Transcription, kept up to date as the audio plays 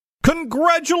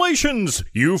Congratulations!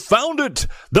 You found it!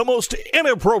 The most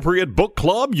inappropriate book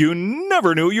club you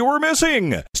never knew you were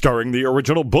missing. Starring the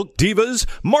original book divas,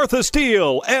 Martha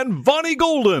Steele and Vonnie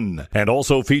Golden. And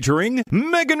also featuring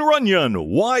Megan Runyon,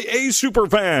 YA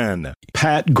superfan.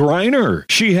 Pat Griner.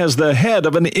 She has the head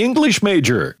of an English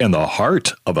major and the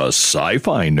heart of a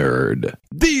sci-fi nerd.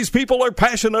 These people are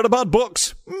passionate about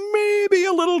books. Maybe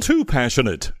a little too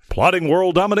passionate. Plotting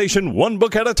world domination one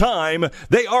book at a time,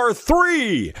 they are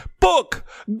 3 Book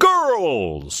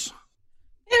Girls.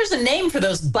 There's a name for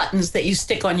those buttons that you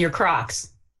stick on your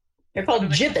Crocs. They're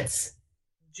called gibbets.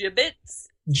 Gibbets?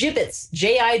 Gibbets.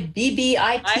 Jibbit.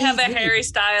 I have a Harry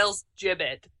Styles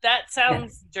gibbet. That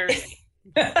sounds dirty.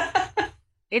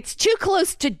 It's too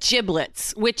close to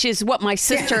giblets, which is what my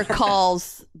sister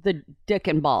calls the dick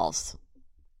and balls.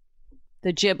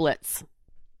 The giblets.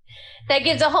 That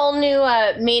gives a whole new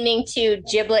meaning to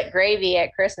giblet gravy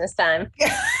at Christmas time.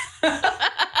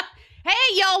 Hey,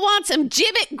 y'all want some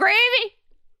gibbet gravy?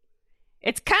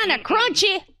 It's kind of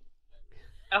crunchy.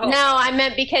 Oh. No, I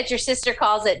meant because your sister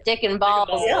calls it dick and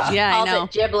balls. Yeah, calls I know.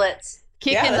 It giblets.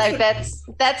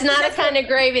 That's not a kind of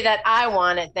gravy that I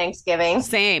want at Thanksgiving.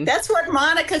 Same. That's what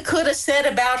Monica could have said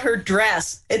about her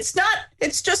dress. It's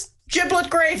just giblet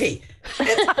gravy.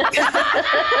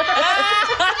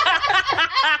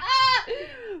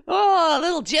 Oh, a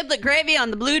little giblet gravy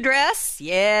on the blue dress.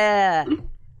 Yeah.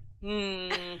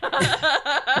 The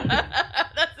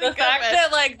fact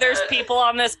that there's people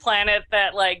on this planet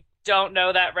that don't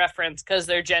know that reference because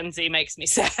they're Gen Z makes me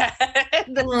sad.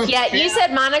 Yeah, you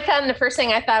said Monica, and the first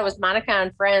thing I thought was Monica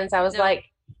on Friends. I was like,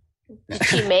 did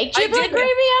she make giblet gravy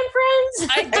on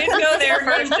Friends? I did go there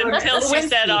first until she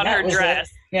said on her dress.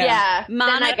 Yeah,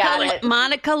 Monica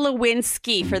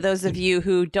Lewinsky, for those of you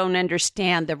who don't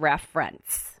understand the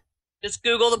reference. Just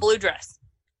Google the blue dress.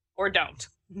 Or don't.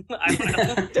 I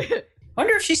don't know.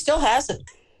 Wonder if she still has it.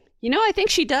 You know, I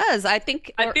think she does. I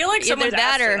feel like someone's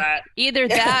asked her that. Either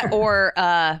that or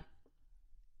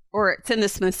it's in the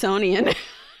Smithsonian.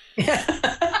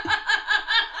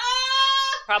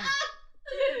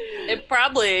 It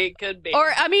probably could be.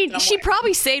 Or somewhere. she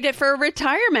probably saved it for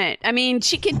retirement. I mean,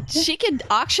 she could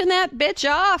auction that bitch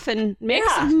off and make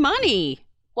some money.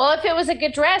 Well, if it was a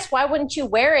good dress, why wouldn't you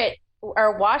wear it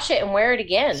or wash it and wear it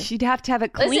again? She'd have to have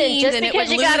it cleaned. Listen, just and because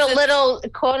it would you got lose a little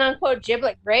quote-unquote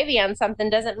giblet gravy on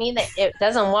something doesn't mean that it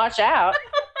doesn't wash out.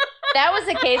 That was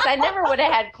the case. I never would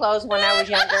have had clothes when I was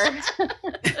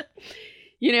younger.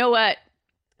 You know what?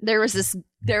 There was this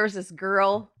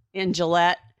girl in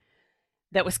Gillette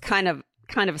that was kind of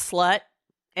a slut,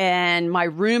 and my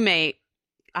roommate,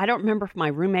 I don't remember if my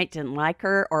roommate didn't like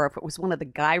her or if it was one of the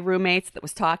guy roommates that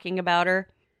was talking about her.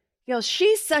 He goes,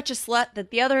 she's such a slut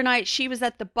that the other night she was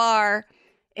at the bar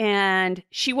and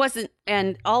she wasn't,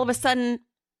 and all of a sudden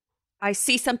I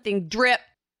see something drip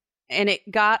and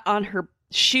it got on her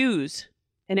shoes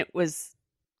and it was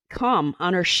cum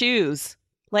on her shoes.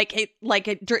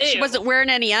 She wasn't wearing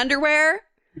any underwear.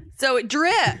 So it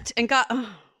dripped and got,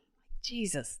 oh,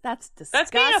 Jesus, that's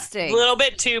disgusting. That's being a little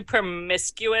bit too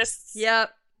promiscuous. Yep.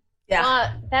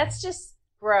 Yeah. That's just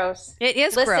gross. It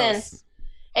is gross. Listen,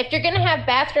 if you're going to have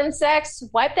bathroom sex,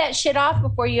 wipe that shit off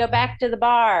before you go back to the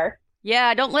bar.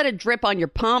 Yeah, don't let it drip on your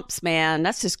pumps, man.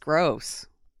 That's just gross.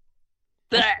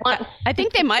 I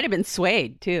think they might have been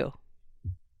suede, too.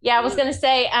 Yeah, I was going to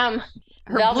say, her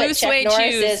velvet blue suede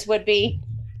shoes would be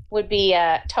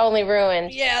totally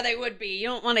ruined. Yeah, they would be. You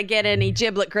don't want to get any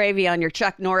giblet gravy on your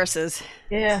Chuck Norrises.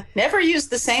 Yeah. Never use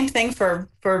the same thing for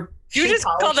you just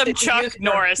call them Chuck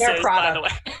Norrises, by the way.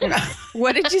 You know?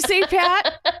 What did you say,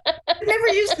 Pat? Never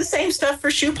use the same stuff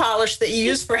for shoe polish that you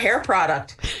use for hair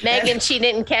product. Megan, she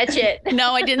didn't catch it.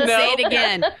 No, I didn't say it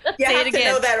again. You have to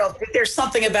know that there's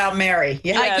something about Mary.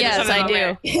 Yes, I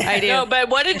do. I do. No, but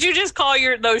what did you just call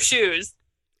those shoes?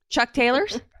 Chuck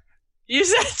Taylors? You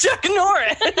said Chuck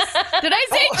Norris. Did I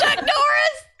say Chuck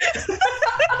Norris?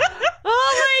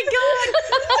 Oh my God.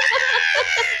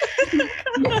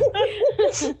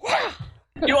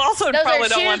 You also Those probably are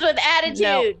don't shoes want with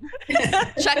attitude. No.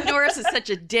 Chuck Norris is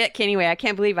such a dick. Anyway, I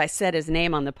can't believe I said his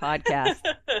name on the podcast.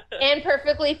 And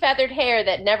perfectly feathered hair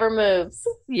that never moves.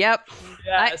 Yep.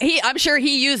 Yes. I'm sure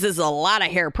he uses a lot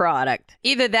of hair product.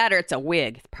 Either that or it's a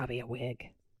wig. It's probably a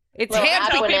wig. It's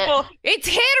hairpiece. It's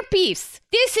hairpiece.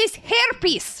 This is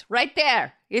hairpiece right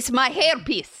there. It's my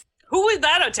hairpiece. Who is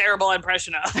that a terrible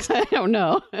impression of? I don't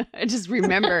know. I just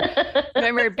remember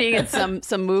it being in some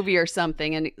movie or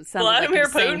something, and it sounded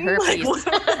Vladimir like he was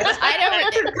saying Putin? herpes.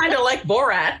 I don't. Kind of like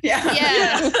Borat. Yeah.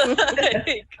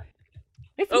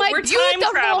 It's my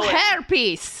beautiful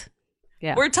hairpiece.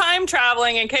 Yeah. We're time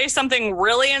traveling in case something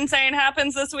really insane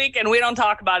happens this week and we don't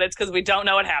talk about it because we don't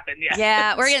know what happened yet.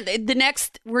 Yeah,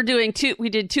 we're doing two. We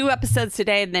did 2 episodes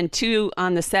today and then 2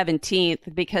 on the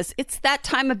 17th because it's that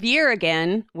time of year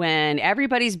again when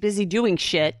everybody's busy doing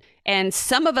shit and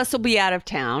some of us will be out of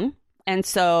town. And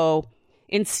so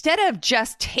instead of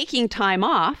just taking time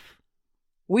off,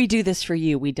 we do this for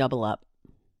you. We double up.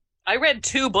 I read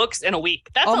 2 books in a week.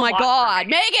 That's oh a my lot God. for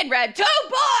me. Megan read 2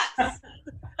 books.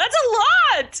 That's a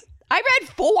lot. I read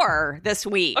 4 this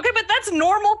week. Okay, but that's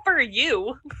normal for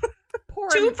you.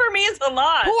 2 for me is a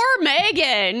lot. Poor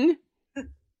Megan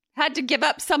had to give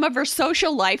up some of her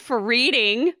social life for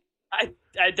reading. I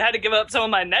had to give up some of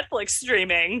my Netflix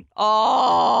streaming.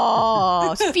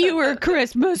 Oh, fewer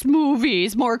Christmas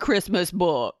movies, more Christmas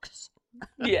books.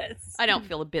 Yes. I don't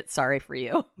feel a bit sorry for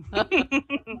you.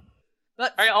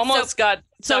 But I almost got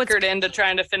suckered into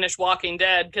trying to finish Walking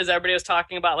Dead because everybody was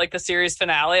talking about like the series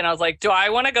finale. And I was like, do I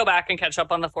want to go back and catch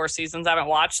up on the 4 seasons I haven't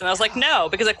watched? And I was like, no,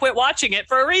 because I quit watching it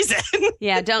for a reason.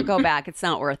 Yeah, don't go back. It's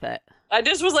not worth it. I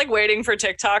just was like waiting for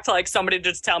TikTok to like somebody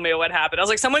just tell me what happened. I was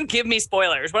like, someone give me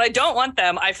spoilers. When I don't want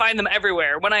them, I find them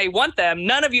everywhere. When I want them,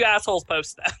 none of you assholes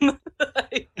post them.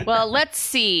 Well, let's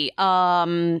see.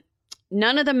 None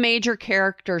of the major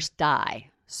characters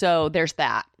die. So there's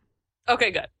that.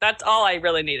 Okay, good. That's all I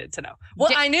really needed to know.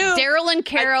 Well, I knew Daryl and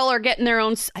Carol are getting their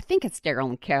own. I think it's Daryl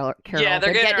and Carol. Yeah,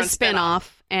 they're getting their own a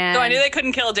spin-off. And so I knew they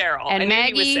couldn't kill Daryl. And I knew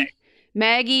he was sick.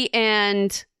 Maggie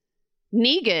and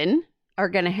Negan are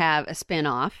going to have a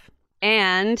spin-off.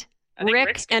 And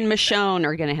Rick and Michonne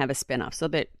are going to have a spin-off. So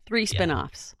that 3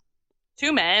 spin-offs.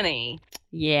 Too many.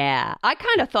 Yeah. I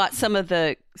kind of thought some of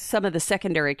the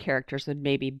secondary characters would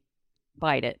maybe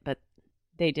bite it, but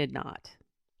they did not.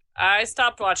 I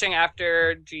stopped watching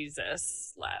after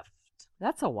Jesus left.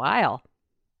 That's a while.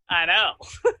 I know.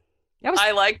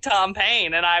 I liked Tom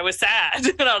Paine, and I was sad.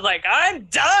 And I was like, I'm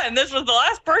done. This was the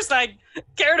last person I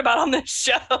cared about on this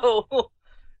show.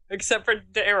 Except for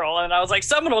Daryl. And I was like,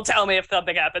 someone will tell me if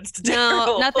something happens to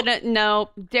Daryl. No,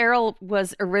 Daryl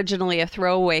was originally a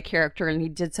throwaway character, and he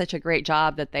did such a great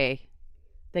job that they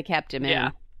kept him in.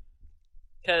 Yeah.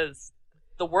 Because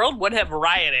the world would have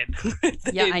rioted.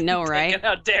 Yeah, I know, right? Taken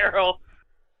out Daryl.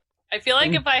 I feel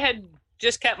like if I had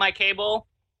just kept my cable,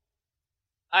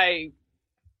 I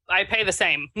pay the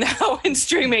same now in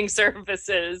streaming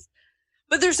services.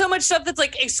 But there's so much stuff that's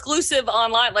like exclusive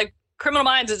online. Like Criminal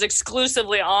Minds is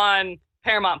exclusively on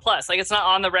Paramount Plus. Like it's not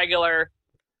on the regular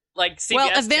like CBS. Well,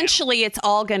 eventually channel. It's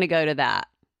all going to go to that.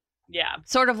 Yeah.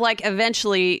 Sort of like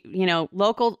eventually,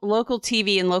 local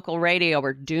TV and local radio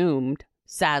are doomed,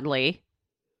 sadly.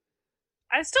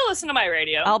 I still listen to my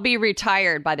radio. I'll be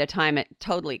retired by the time it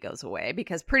totally goes away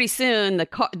because pretty soon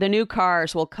the new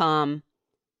cars will come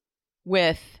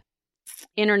with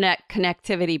internet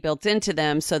connectivity built into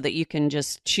them so that you can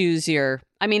just choose your.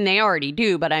 I mean, they already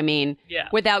do, but I mean,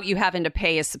 without you having to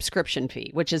pay a subscription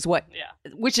fee, which is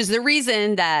the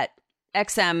reason that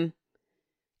XM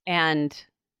and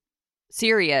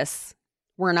Sirius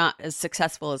were not as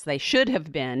successful as they should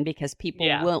have been because people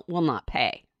will not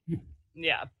pay.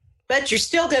 Yeah. But you're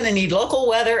still going to need local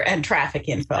weather and traffic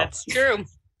info. That's true.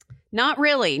 Not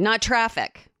really. Not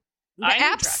traffic. The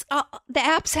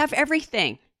apps have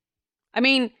everything. I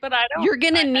mean, but I don't. You're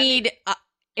going to need,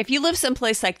 if you live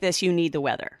someplace like this, you need the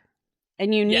weather.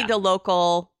 And you need the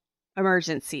local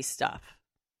emergency stuff.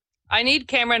 I need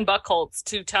Cameron Buckholtz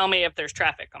to tell me if there's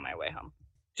traffic on my way home.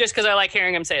 Just because I like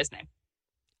hearing him say his name.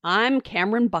 I'm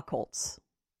Cameron Buckholtz.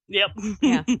 Yep.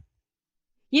 Yeah.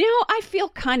 I feel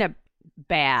kind of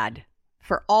bad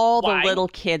for all the little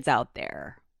kids out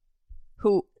there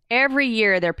who every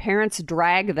year their parents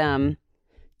drag them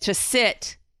to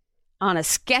sit on a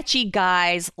sketchy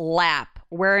guy's lap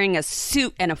wearing a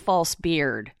suit and a false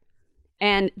beard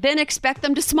and then expect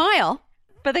them to smile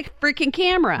for the freaking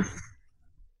camera.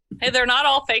 Hey, they're not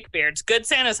all fake beards. Good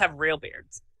Santas have real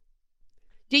beards.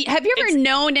 Have you ever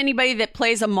known anybody that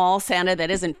plays a mall Santa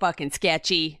that isn't fucking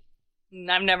sketchy?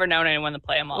 I've never known anyone to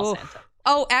play a mall Santa.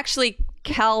 Oh, actually,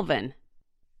 Calvin.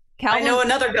 I know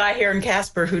another guy here in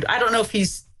Casper who, I don't know if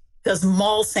he's does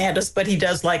mall Santas, but he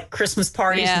does like Christmas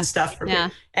parties and stuff.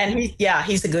 And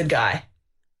he's a good guy.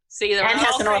 See, and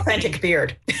has an authentic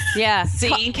beard. Yeah.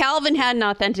 See, Calvin had an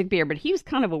authentic beard, but he was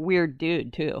kind of a weird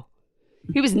dude too.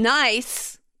 He was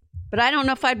nice, but I don't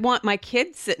know if I'd want my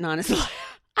kids sitting on his lap.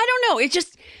 I don't know.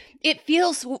 It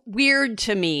feels weird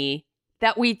to me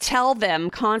that we tell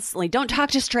them constantly, don't talk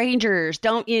to strangers,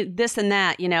 don't this and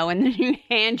that, and then you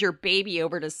hand your baby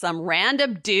over to some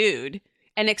random dude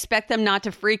and expect them not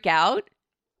to freak out.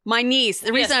 My niece,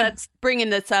 the reason I'm bringing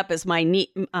this up is my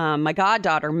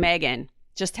goddaughter, Megan,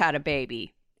 just had a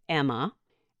baby. Emma.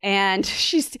 And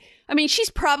she's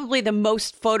probably the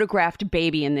most photographed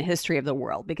baby in the history of the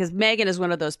world, because Megan is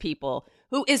one of those people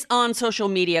who is on social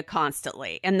media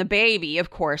constantly. And the baby, of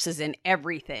course, is in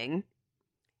everything.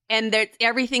 And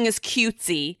everything is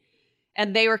cutesy.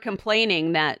 And they were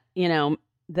complaining that,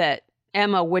 that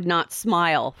Emma would not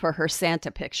smile for her Santa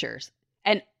pictures.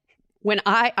 And when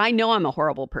I know I'm a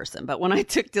horrible person, but when I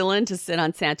took Dylan to sit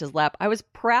on Santa's lap, I was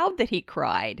proud that he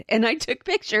cried. And I took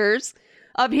pictures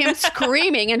of him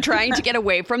screaming and trying to get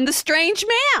away from the strange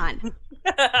man.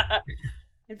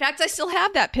 In fact, I still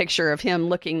have that picture of him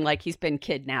looking like he's been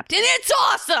kidnapped. And it's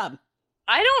awesome.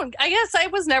 I guess I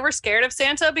was never scared of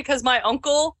Santa because my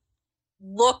uncle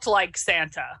looked like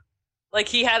Santa. Like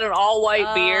he had an all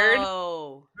white beard.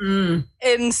 Oh. And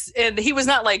he was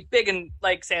not like big and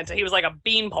like Santa. He was like a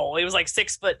beanpole. He was like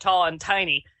 6 foot tall and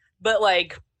tiny. But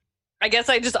like, I guess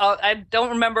I don't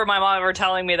remember my mom ever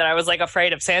telling me that I was like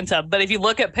afraid of Santa. But if you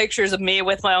look at pictures of me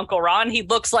with my Uncle Ron, he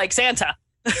looks like Santa.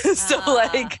 So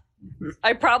like,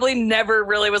 I probably never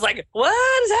really was like, what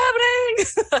is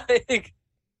happening? Like,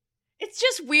 it's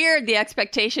just weird, the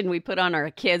expectation we put on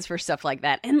our kids for stuff like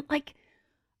that. And like,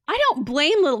 I don't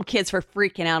blame little kids for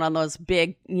freaking out on those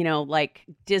big, like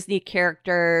Disney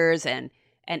characters and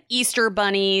Easter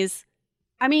bunnies.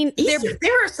 I mean,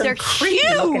 there are some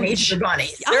creepy looking Easter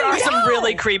bunnies. There are some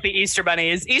really creepy Easter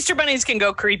bunnies. Easter bunnies can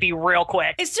go creepy real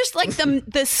quick. It's just like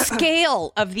the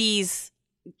scale of these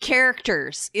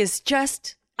characters is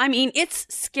just, I mean, it's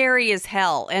scary as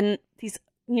hell. And these,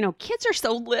 kids are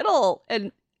so little,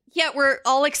 and yet we're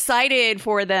all excited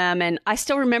for them. And I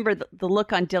still remember the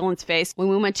look on Dylan's face when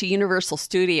we went to Universal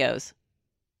Studios.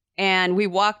 And we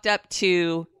walked up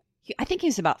to, I think he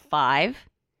was about 5.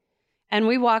 And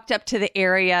we walked up to the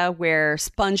area where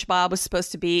SpongeBob was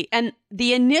supposed to be. And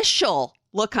the initial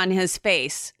look on his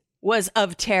face was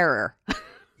of terror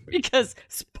because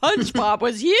SpongeBob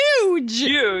was huge.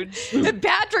 Huge. And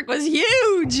Patrick was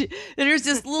huge. And there's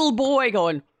this little boy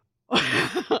going,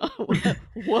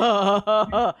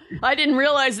 whoa, I didn't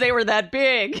realize they were that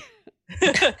big.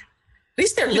 At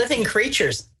least they're living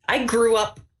creatures. I grew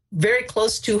up very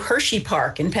close to Hershey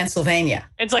Park in Pennsylvania.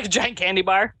 It's like a giant candy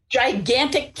bar.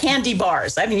 Gigantic candy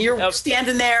bars. I mean, you're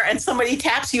standing there and somebody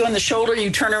taps you on the shoulder, you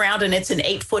turn around and it's an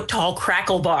 8 foot tall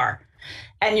crackle bar.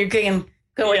 And you're going,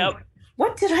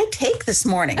 what did I take this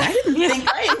morning? I didn't think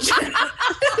I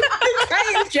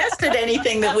ingested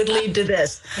anything that would lead to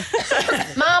this.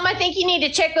 Mom, I think you need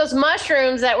to check those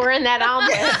mushrooms that were in that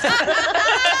omelet.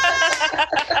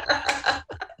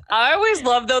 I always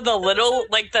love, though, the little,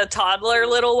 like the toddler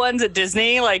little ones at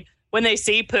Disney, like when they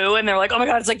see Pooh and they're like, oh my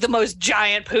God, it's like the most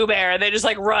giant Pooh Bear. And they just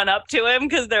like run up to him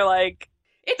because they're like,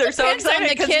 they're so excited.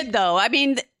 On the kid, though. I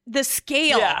mean, the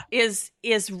scale is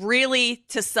really,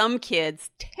 to some kids,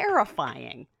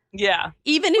 terrifying. Yeah.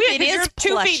 Even if it is 2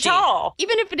 plushy. feet tall.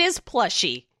 Even if it is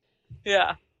plushy.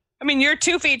 Yeah. I mean, you're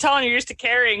 2 feet tall and you're used to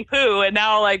carrying Pooh, and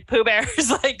now like Pooh Bear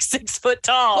is like 6 foot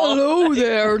tall. Hello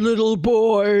there, little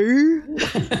boy.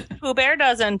 Pooh Bear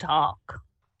doesn't talk.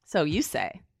 So you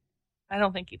say. I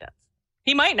don't think he does.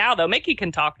 He might now, though. Mickey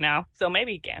can talk now, so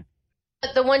maybe he can.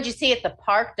 But the ones you see at the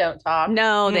park don't talk.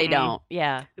 No, they don't.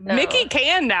 Yeah. No. Mickey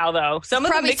can now, though.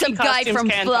 Probably some guy from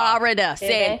Florida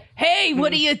saying, hey,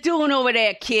 what are you doing over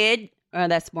there, kid?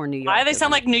 That's more New York. Why do they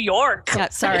sound like New York?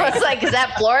 Sorry. I was like, is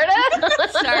that Florida?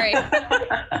 Sorry.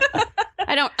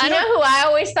 I don't know who I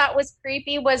always thought was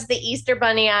creepy was the Easter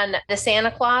Bunny on the Santa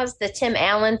Claus, the Tim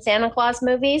Allen Santa Claus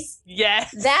movies.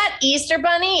 Yes. That Easter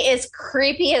Bunny is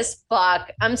creepy as fuck.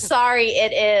 I'm sorry,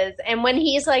 it is. And when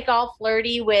he's like all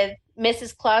flirty with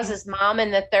Mrs. Claus's mom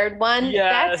in the third one,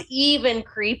 that's even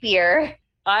creepier.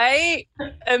 I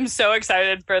am so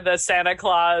excited for the Santa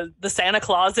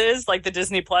Clauses, like the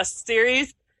Disney Plus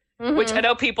series, which I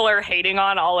know people are hating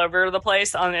on all over the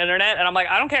place on the internet. And I'm like,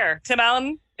 I don't care. Tim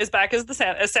Allen is back as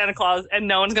Santa Claus, and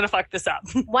no one's going to fuck this up.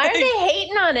 Why are they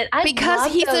hating on it?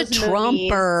 Because he's a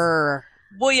Trumper.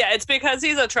 Well, yeah, it's because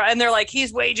he's and they're like,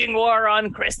 he's waging war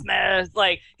on Christmas.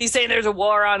 Like, he's saying there's a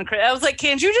war on Christmas. I was like,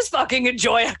 can't you just fucking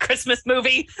enjoy a Christmas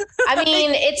movie? I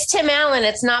mean, it's Tim Allen.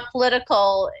 It's not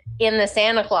political in the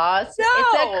Santa Claus. No.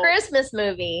 It's a Christmas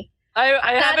movie.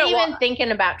 I'm not even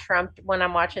thinking about Trump when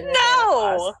I'm watching this.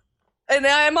 No. And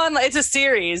I'm on, it's a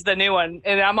series, the new one.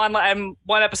 And I'm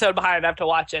one episode behind. I have to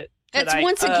watch it. It's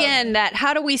once again that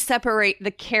how do we separate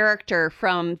the character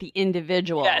from the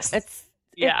individual? Yes.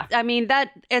 I mean,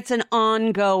 it's an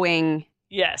ongoing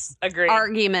agreed.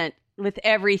 argument with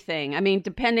everything. I mean,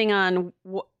 depending on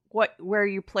where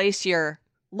you place your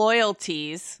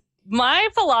loyalties, My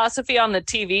philosophy on the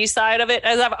TV side of it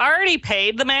is I've already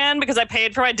paid the man because I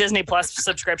paid for my Disney Plus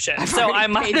subscription. So I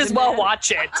might as well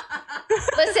watch it.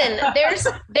 Listen,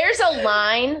 there's a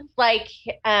line like,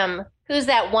 who's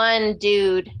that one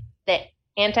dude, that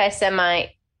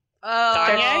anti-Semite?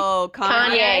 Oh,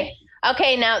 Kanye.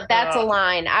 Okay, now that's a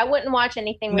line. I wouldn't watch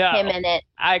anything with him in it.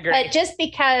 I agree. But just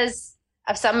because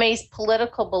of somebody's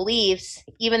political beliefs,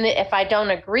 even if I don't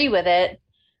agree with it,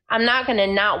 I'm not going to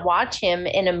not watch him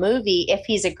in a movie if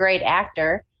he's a great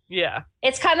actor. Yeah.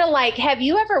 It's kind of like, have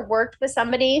you ever worked with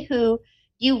somebody who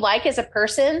you like as a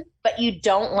person, but you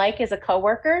don't like as a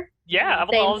coworker? Yeah,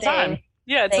 all the time.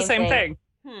 Yeah, it's the same thing.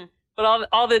 But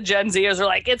all the Gen Zers are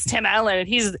like, it's Tim Allen, and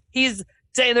he's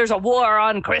saying there's a war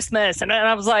on Christmas. And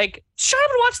I was like, shut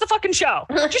up and watch the fucking show.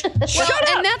 Shut up.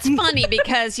 And that's funny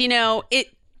because, it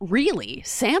really,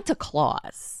 Santa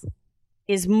Claus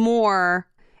is more...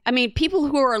 I mean, people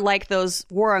who are like those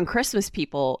War on Christmas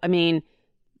people, I mean,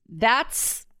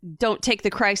 that's don't take the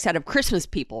Christ out of Christmas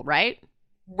people, right?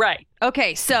 Right.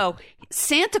 Okay, so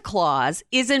Santa Claus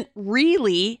isn't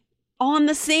really on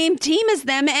the same team as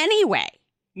them anyway.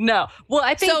 No. Well,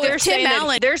 I think so they're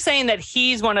saying that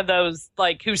he's one of those,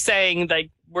 like, who's saying, like,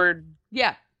 we're...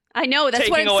 Yeah. I know. That's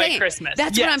what I'm saying. Christmas.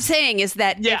 That's what I'm saying is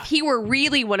that if he were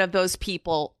really one of those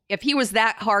people, if he was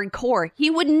that hardcore, he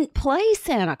wouldn't play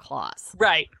Santa Claus.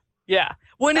 Right. Yeah.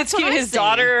 When That's it's cute, his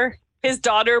daughter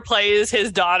plays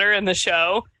his daughter in the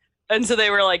show. And so they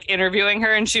were like interviewing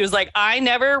her and she was like, I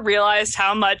never realized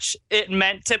how much it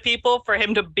meant to people for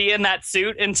him to be in that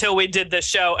suit until we did this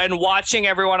show, and watching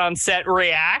everyone on set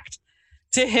react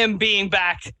to him being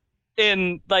back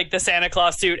in like the Santa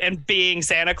Claus suit and being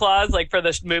Santa Claus, like for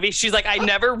the movie. She's like, I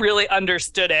never really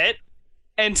understood it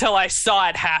until I saw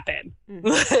it happen.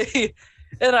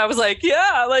 And I was like,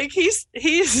 yeah, like he's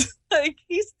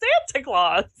Santa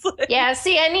Claus. Yeah,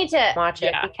 see, I need to watch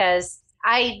it because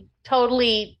I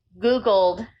totally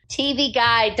Googled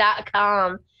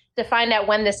tvguide.com to find out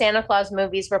when the Santa Claus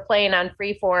movies were playing on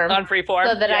Freeform.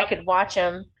 So that I could watch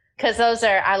them. Because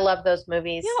I love those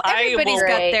movies.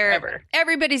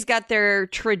 Everybody's got their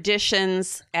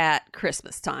traditions at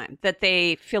Christmas time that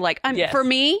they feel like. For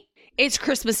me, it's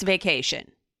Christmas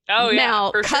Vacation. Oh yeah.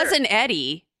 Now, Cousin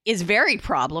Eddie is very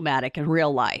problematic in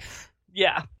real life.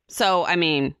 Yeah. So I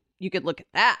mean, you could look at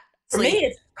that. For me,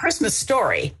 it's Christmas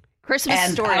Story.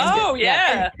 Story. Oh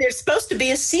yeah. And there's supposed to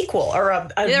be a sequel or a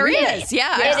there remake. is. Yeah,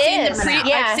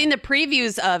 I've seen the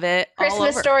previews of it.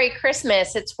 Christmas Story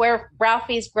Christmas. It's where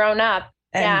Ralphie's grown up.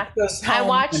 And I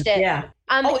watched it. Yeah.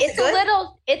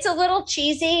 It's a little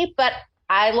cheesy, but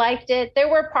I liked it. There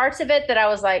were parts of it that I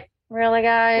was like, really,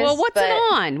 guys? Well, what's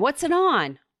it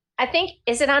on? I think,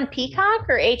 is it on Peacock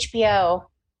or HBO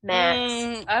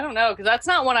Max? I don't know, because that's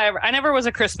not one I never was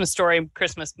a Christmas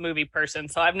movie person,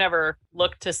 so I've never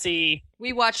looked to see.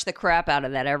 We watch the crap out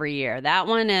of that every year. That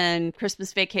one and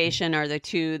Christmas Vacation are the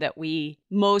two that we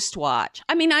most watch.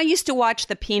 I mean, I used to watch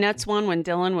the Peanuts one when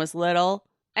Dylan was little.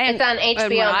 It's on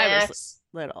HBO Max. I was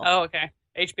little. Oh, okay.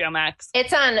 HBO Max.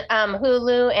 It's on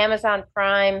Hulu, Amazon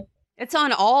Prime. It's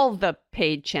on all the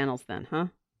paid channels then, huh?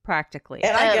 Practically.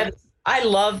 And I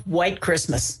love White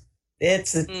Christmas.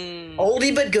 It's an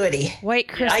oldie but goodie. White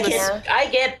Christmas. I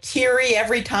get teary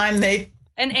every time they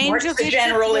march the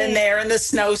general in there and the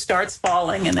snow starts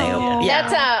falling and they open. Yeah.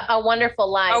 That's a Wonderful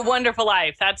Life. A Wonderful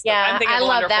Life. That's I'm thinking I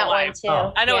love that Life. One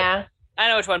too. I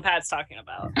know which one Pat's talking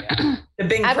about. Yeah. The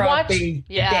Bing Crosby,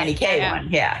 Danny Kaye one.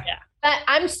 Yeah. But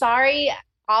I'm sorry,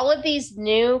 all of these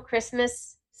new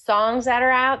Christmas songs that are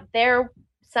out,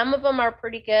 some of them are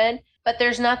pretty good, but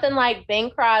there's nothing like Bing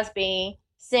Crosby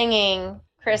singing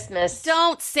Christmas.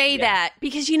 Don't say that,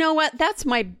 because you know what? That's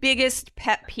my biggest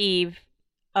pet peeve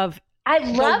of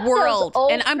the world.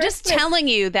 And I'm just telling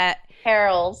you that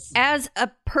carols. As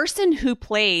a person who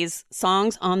plays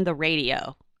songs on the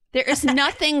radio, there is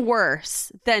nothing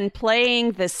worse than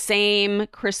playing the same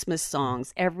Christmas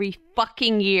songs every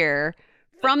fucking year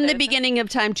from the beginning of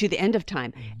time to the end of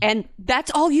time. And that's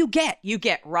all you get. You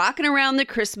get Rockin' Around the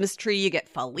Christmas Tree. You get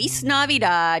Feliz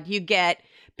Navidad. You get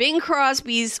Bing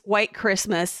Crosby's White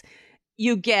Christmas.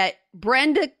 You get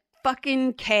Brenda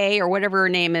fucking K or whatever her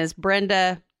name is.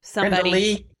 Brenda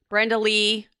Lee.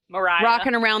 Mariah.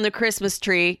 Rocking Around the Christmas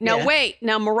Tree. Now, wait.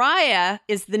 Now, Mariah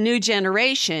is the new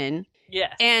generation.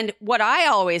 Yes. And what I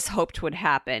always hoped would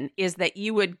happen is that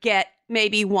you would get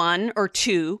maybe one or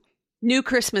two new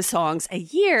Christmas songs a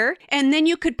year, and then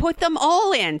you could put them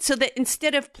all in so that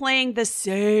instead of playing the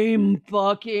same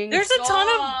fucking There's a ton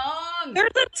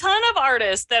of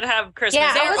artists that have Christmas.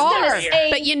 Yeah, I was going to say,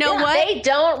 but you know what? They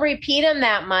don't repeat them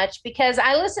that much because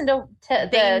I listen to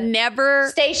the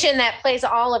station that plays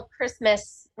all of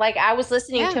Christmas Like I was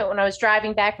listening to it when I was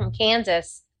driving back from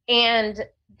Kansas, and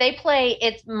they play,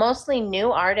 it's mostly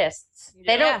new artists.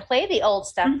 They don't play the old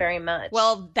stuff very much.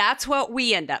 Well, that's what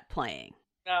we end up playing.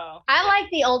 Oh. I like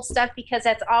the old stuff because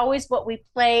that's always what we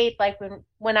played like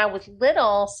when I was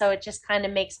little. So it just kind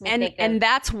of makes me think and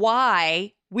that's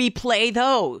why we play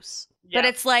those. Yeah. But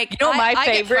it's like, I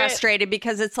get frustrated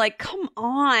because it's like, come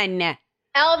on.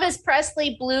 Elvis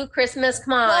Presley, Blue Christmas.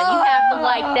 Come on, you have to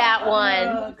like that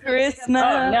one. Christmas.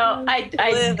 Oh, no, I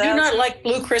do not like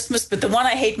Blue Christmas, but the one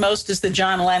I hate most is the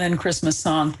John Lennon Christmas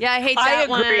song. Yeah, I hate that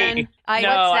one. I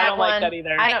don't like that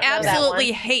either. I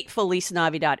absolutely hate Feliz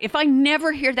Navidad. If I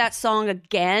never hear that song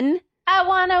again, I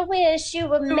want to wish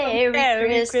you a Merry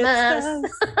Christmas.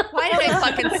 Why did I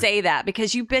fucking say that?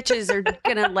 Because you bitches are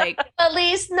gonna like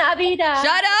Feliz Navidad.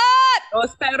 Shut up!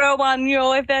 Espero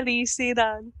año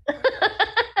felicidad.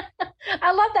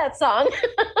 I love that song.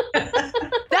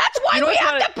 That's why we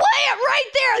have to play it right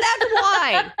there. That's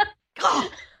why. God.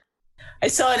 I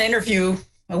saw an interview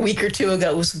a week or two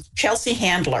ago. It was Chelsea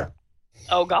Handler.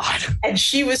 Oh, God. And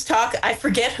she was talking, I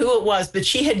forget who it was, but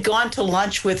she had gone to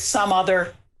lunch with some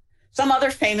other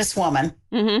famous woman.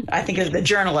 Mm-hmm. I think it was the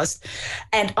journalist.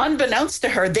 And unbeknownst to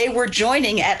her, they were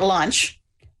joining at lunch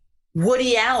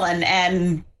Woody Allen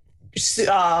and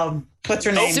what's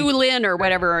her name? Sue Lynn or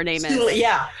whatever her name is.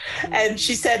 Yeah. And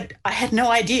she said, I had no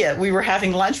idea we were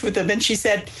having lunch with them. And she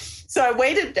said, so I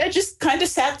waited, I just kind of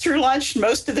sat through lunch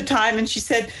most of the time. And she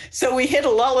said, so we hit a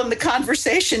lull in the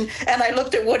conversation. And I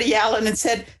looked at Woody Allen and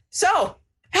said, so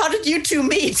how did you two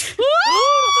meet?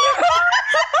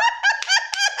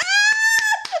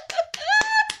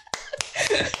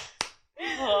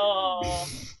 Oh,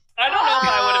 I don't know if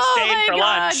I would have stayed for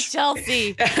lunch.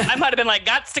 Chelsea. I might have been like,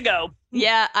 gots to go.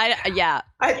 Yeah,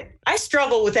 I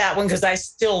struggle with that one because I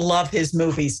still love his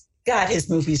movies. God, his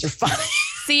movies are funny.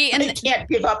 See, and I can't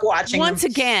give up watching once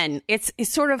them. Again, it's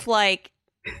sort of like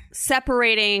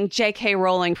separating J.K.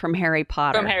 Rowling from Harry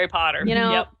Potter. You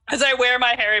know? Yep. As I wear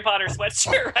my Harry Potter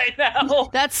sweatshirt right now.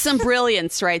 That's some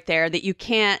brilliance right there that you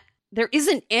can't, there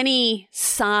isn't any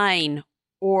sign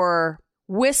or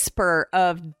whisper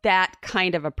of that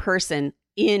kind of a person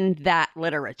in that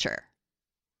literature.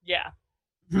 Yeah.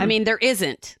 I mean, there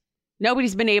isn't.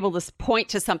 Nobody's been able to point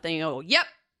to something and go, yep,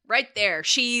 right there.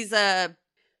 She's a,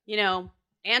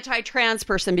 anti-trans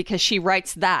person because she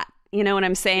writes that. You know what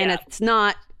I'm saying? Yeah. It's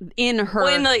not in her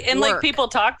and like people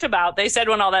talked about, they said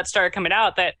when all that started coming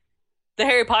out that the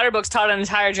Harry Potter books taught an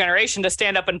entire generation to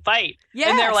stand up and fight. Yes,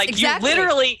 and they're like,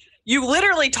 exactly. You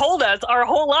literally told us our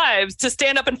whole lives to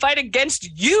stand up and fight against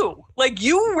you. Like,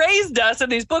 you raised us in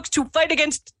these books to fight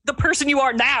against the person you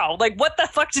are now. Like, what the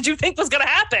fuck did you think was going to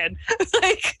happen?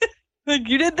 like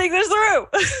you didn't think this through.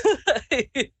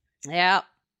 Yeah.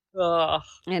 Ugh.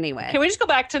 Anyway. Can we just go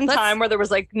back to time where there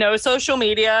was like no social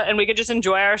media and we could just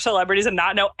enjoy our celebrities and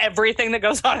not know everything that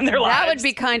goes on in their lives? That would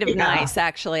be kind of nice,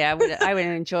 actually. I would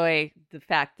enjoy the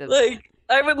fact of like,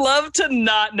 I would love to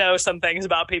not know some things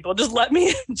about people. Just let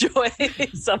me enjoy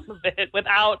some of it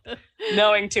without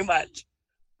knowing too much.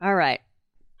 All right.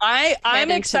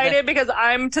 I'm excited because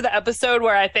I'm to the episode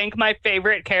where I think my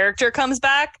favorite character comes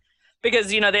back because,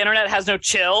 the internet has no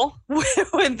chill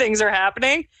when things are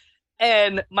happening.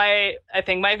 And I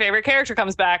think my favorite character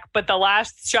comes back. But the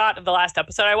last shot of the last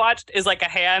episode I watched is like a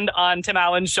hand on Tim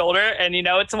Allen's shoulder. And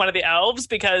it's one of the elves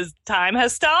because time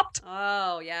has stopped.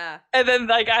 Oh, yeah. And then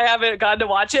I haven't gotten to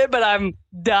watch it, but I'm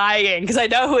dying because I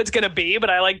know who it's going to be. But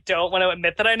I don't want to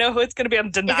admit that I know who it's going to be. I'm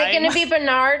denying. Is it going to be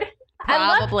Bernard?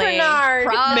 Probably. I love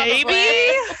Bernard. Maybe.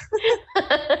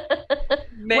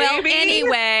 Maybe. Well,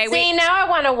 anyway. See, now I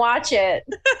want to watch it.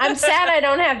 I'm sad I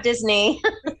don't have Disney.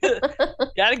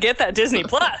 Gotta get that Disney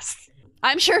Plus.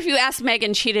 I'm sure if you asked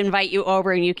Megan, she'd invite you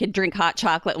over and you could drink hot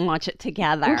chocolate and watch it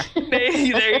together. There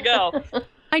you go.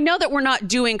 I know that we're not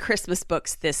doing Christmas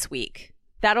books this week.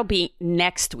 That'll be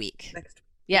next week.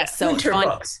 Yes, so winter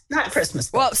books, not Christmas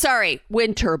books. Well, sorry,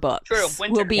 winter books. True,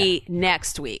 winter will be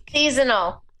next week.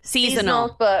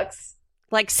 Seasonal books.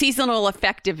 Like seasonal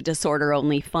affective disorder,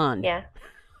 only fun. Yeah.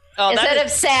 Oh, instead of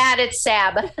sad, it's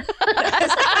SAB.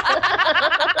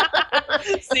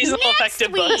 Seasonal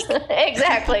affective books.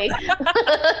 Exactly.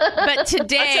 But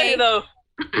today, I'll tell you though,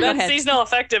 that seasonal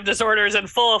affective disorder is in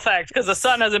full effect because the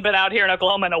sun hasn't been out here in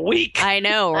Oklahoma in a week. I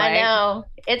know, right? I know.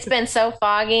 It's been so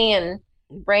foggy and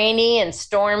rainy and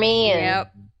stormy and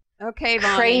okay,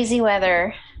 Vonnie. Crazy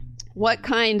weather. What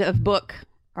kind of book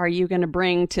are you going to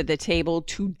bring to the table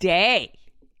today?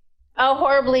 Oh,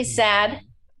 Horribly Sad.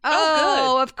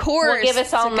 Oh, good. Of course. Will give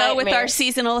us all go with our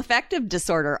seasonal affective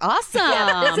disorder. Awesome.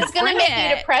 Yeah, this is going to make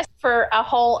you depressed for a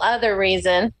whole other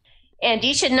reason. And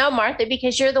you should know, Martha,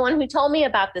 because you're the one who told me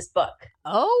about this book.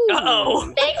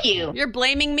 Oh. Thank you. You're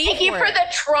blaming me. Thank you for the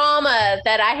trauma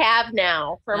that I have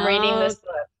now from reading this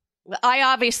book. Well, I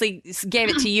obviously gave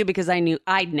it to you because I knew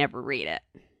I'd never read it.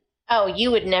 Oh,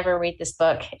 you would never read this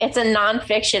book. It's a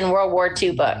nonfiction World War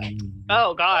II book.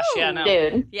 Oh, gosh. Yeah, no.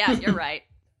 Dude. Yeah, you're right.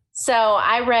 So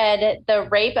I read The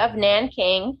Rape of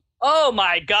Nanking. Oh,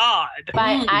 my God.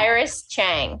 By Iris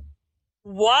Chang.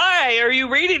 Why are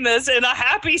you reading this in a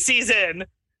happy season?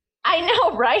 I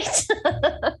know, right?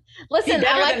 Listen,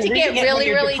 I like to get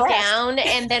really, really down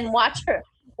and then watch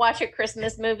a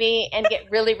Christmas movie and get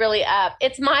really, really up.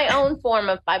 It's my own form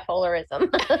of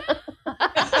bipolarism.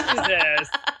 Jesus.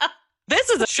 This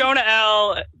is a Shona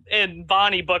L. and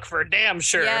Bonnie book for damn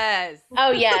sure. Yes.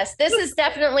 Oh, yes. This is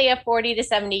definitely a 40 to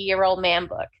 70-year-old man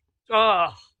book.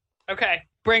 Oh, okay.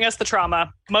 Bring us the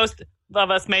trauma. Most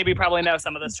of us maybe probably know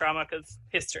some of this trauma because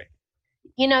history.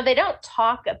 You know, they don't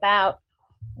talk about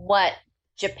what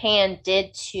Japan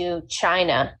did to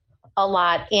China a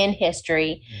lot in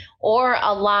history, or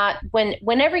a lot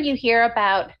whenever you hear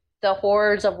about the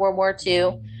horrors of World War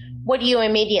II, what do you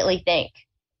immediately think?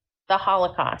 The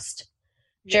Holocaust,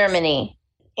 yes. Germany.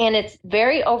 And it's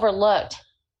very overlooked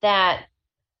that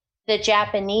the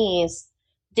Japanese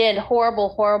did horrible,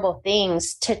 horrible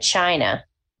things to China.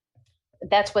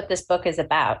 That's what this book is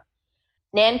about.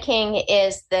 Nanking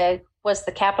was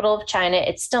the capital of China.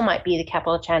 It still might be the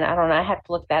capital of China. I don't know. I have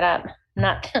to look that up.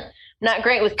 Not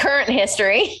great with current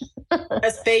history.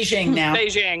 That's Beijing now.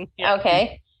 Beijing. Yeah.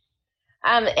 Okay.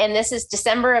 And this is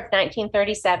December of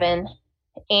 1937.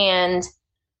 And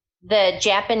the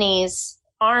Japanese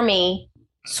army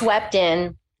swept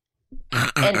in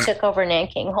and took over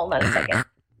Nanking. Hold on a second.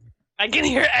 I can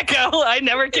hear Echo. I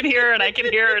never can hear her, and I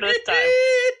can hear her this time.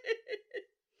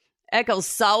 Echo's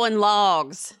sawing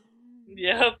logs.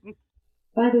 Yep.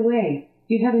 By the way,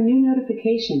 you have a new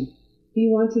notification. Do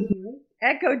you want to hear it?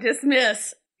 Echo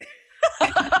dismiss.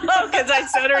 Because I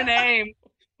said her name.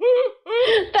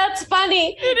 That's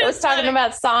funny. I was talking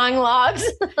about sawing logs.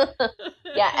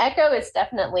 Yeah, Echo is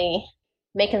definitely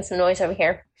making some noise over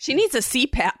here. She needs a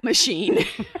CPAP machine.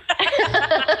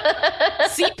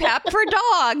 CPAP for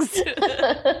dogs.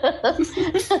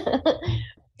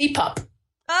 CPAP.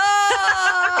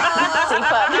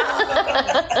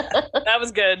 That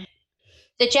was good.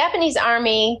 The Japanese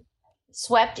army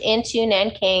swept into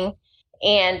Nanking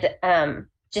and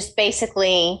just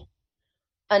basically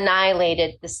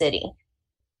annihilated the city.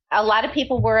 A lot of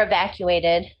people were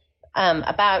evacuated,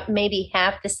 about maybe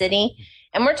half the city.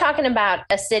 And we're talking about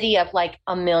a city of like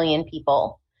 1 million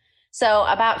people. So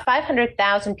about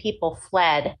 500,000 people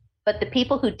fled, but the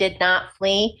people who did not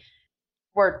flee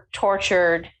were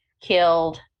tortured,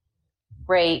 killed,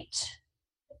 raped,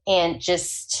 and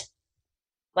just,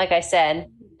 like I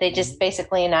said, they just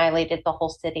basically annihilated the whole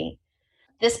city.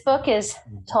 This book is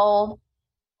told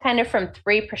kind of from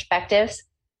 3 perspectives.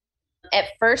 At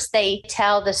first, they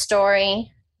tell the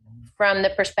story from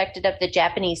the perspective of the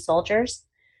Japanese soldiers,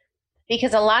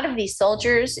 because a lot of these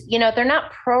soldiers, you know, they're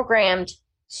not programmed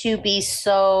to be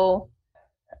so,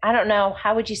 I don't know,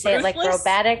 how would you say ruthless? It, like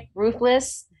robotic,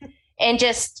 ruthless, and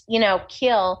just, you know,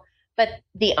 kill. But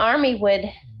the army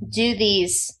would do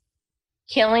these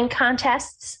killing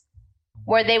contests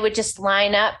where they would just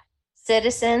line up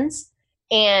citizens,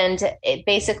 and it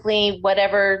basically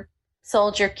whatever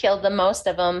soldier killed the most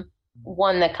of them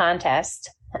won the contest.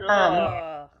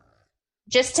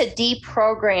 Just to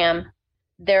deprogram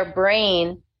their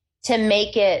brain to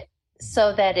make it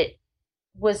so that it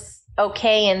was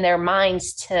okay in their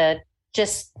minds to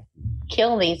just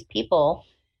kill these people,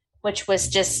 which was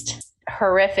just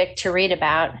horrific to read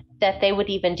about, that they would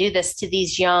even do this to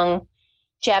these young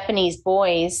Japanese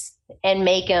boys and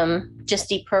make them just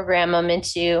deprogram them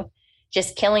into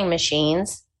just killing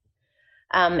machines.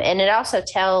 And it also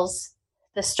tells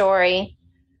the story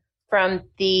from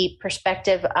the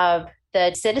perspective of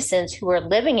the citizens who were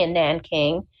living in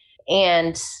Nanking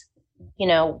and, you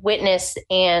know, witnessed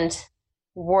and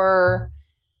were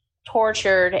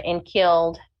tortured and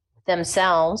killed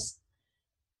themselves.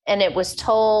 And it was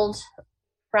told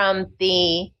from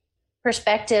the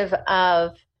perspective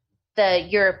of the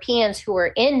Europeans who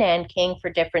were in Nanking for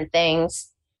different things,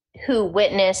 who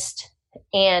witnessed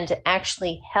and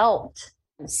actually helped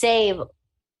save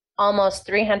almost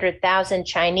 300,000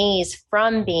 Chinese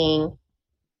from being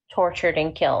tortured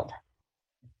and killed.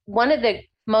 One of the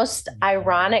most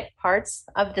ironic parts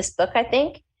of this book, I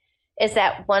think, is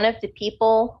that one of the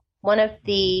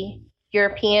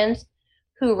Europeans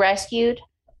who rescued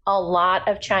a lot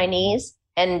of Chinese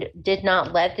and did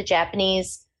not let the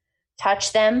Japanese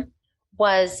touch them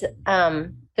was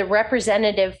the the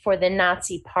representative for the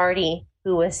Nazi Party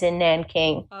who was in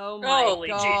Nanking. Oh my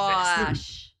gosh.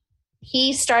 Jesus.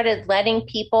 He started letting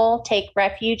people take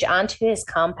refuge onto his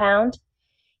compound.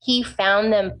 He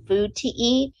found them food to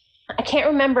eat. I can't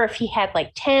remember if he had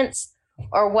like tents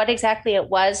or what exactly it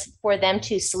was for them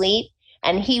to sleep.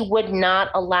 And he would not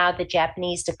allow the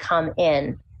Japanese to come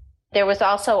in. There was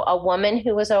also a woman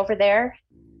who was over there.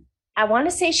 I want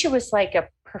to say she was like a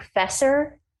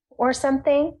professor or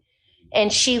something.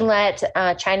 And she let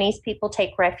Chinese people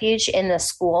take refuge in the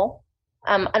school.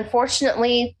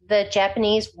 Unfortunately, the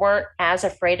Japanese weren't as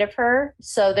afraid of her.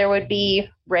 So there would be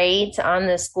raids on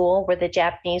the school where the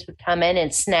Japanese would come in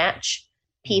and snatch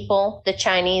people, the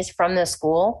Chinese, from the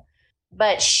school.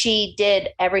 But she did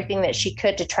everything that she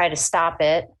could to try to stop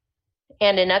it.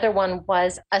 And another one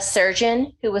was a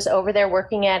surgeon who was over there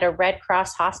working at a Red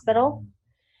Cross hospital.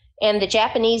 And the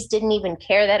Japanese didn't even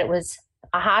care that it was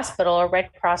a hospital, a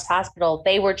Red Cross hospital.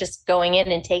 They were just going in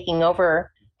and taking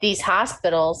over these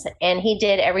hospitals. And he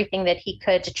did everything that he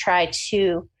could to try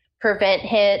to prevent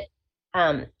it.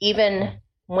 Even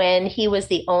when he was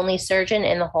the only surgeon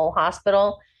in the whole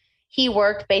hospital, he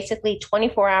worked basically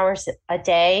 24 hours a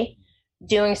day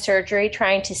doing surgery,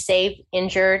 trying to save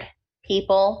injured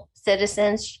people,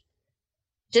 citizens.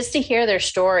 Just to hear their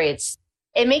stories,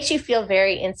 it makes you feel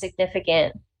very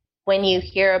insignificant when you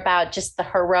hear about just the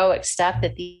heroic stuff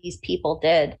that these people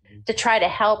did to try to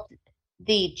help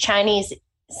the Chinese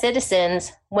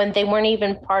citizens when they weren't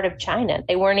even part of China.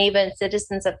 They weren't even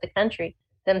citizens of the country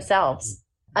themselves.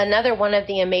 Another one of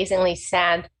the amazingly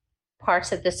sad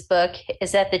parts of this book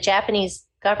is that the Japanese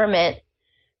government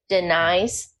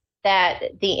denies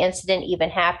that the incident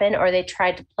even happened, or they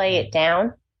tried to play it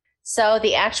down. So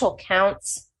the actual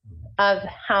counts of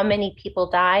how many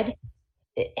people died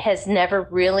has never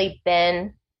really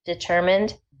been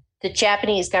determined. The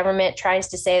Japanese government tries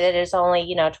to say that it's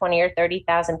only, 20 or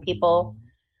 30,000 people,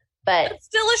 but that's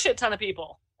still a shit ton of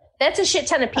people. That's a shit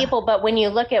ton of people. But when you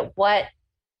look at what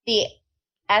the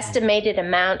estimated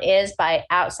amount is by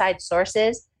outside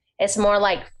sources, it's more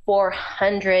like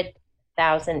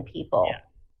 400,000 people. Yeah.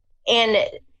 And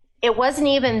it wasn't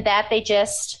even that they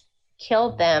just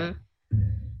killed them.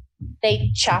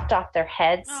 They chopped off their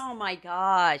heads. Oh my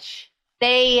gosh.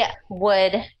 They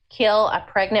would kill a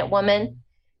pregnant woman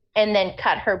and then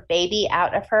cut her baby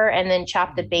out of her and then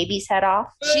chop the baby's head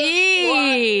off.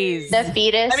 Jeez. The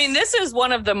fetus. I mean, this is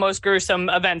one of the most gruesome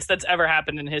events that's ever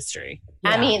happened in history.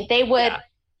 Yeah. I mean, they would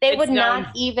not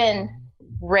even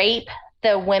rape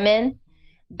the women.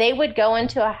 They would go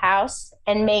into a house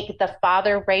and make the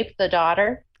father rape the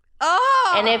daughter.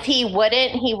 Oh. And if he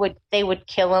wouldn't, they would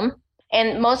kill him.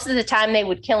 And most of the time they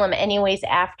would kill him anyways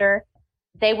after.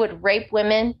 They would rape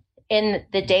women in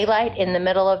the daylight in the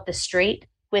middle of the street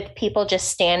with people just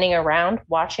standing around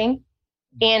watching.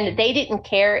 And they didn't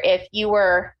care if you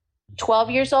were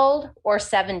 12 years old or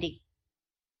 70.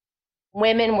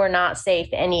 Women were not safe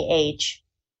any age.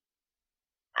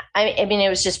 I mean, it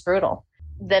was just brutal.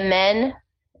 The men,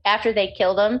 after they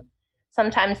killed them,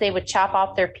 sometimes they would chop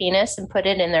off their penis and put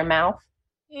it in their mouth.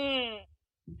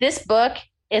 This book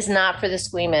is not for the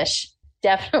squeamish.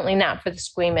 Definitely not for the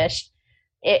squeamish.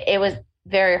 It was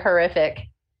very horrific.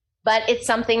 But it's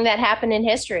something that happened in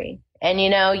history. And, you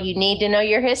need to know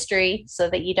your history so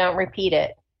that you don't repeat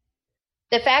it.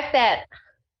 The fact that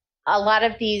a lot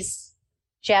of these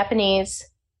Japanese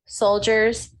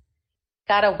soldiers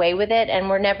got away with it and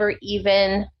were never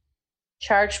even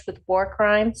charged with war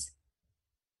crimes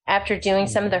after doing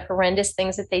some of the horrendous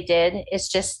things that they did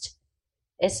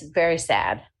it's very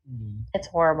sad. It's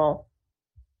horrible.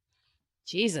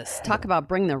 Jesus, talk about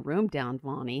bring the room down,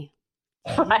 Vonnie.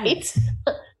 Right?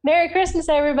 Merry Christmas,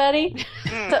 everybody.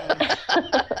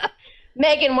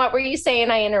 Megan, what were you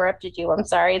saying? I interrupted you. I'm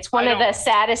sorry. It's one of the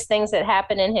saddest things that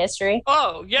happened in history.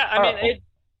 Oh, yeah. I mean,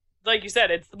 like you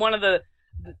said, it's one of the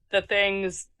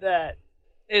things that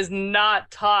is not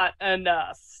taught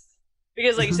enough.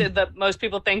 Because like you said, that most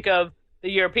people think of the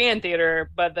European theater,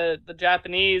 but the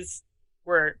Japanese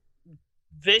were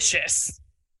vicious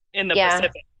in the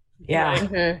Pacific. Yeah. Right?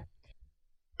 Mm-hmm.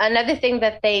 Another thing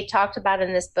that they talked about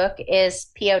in this book is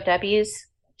POWs,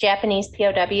 Japanese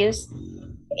POWs.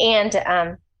 And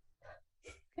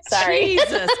sorry.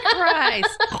 Jesus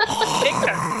Christ.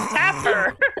 Tap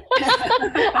her.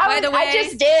 By the way, I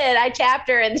just did. I tapped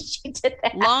her and she did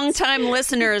that. Longtime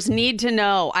listeners need to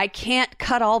know I can't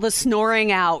cut all the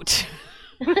snoring out.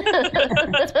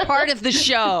 It's part of the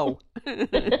show.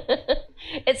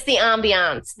 It's the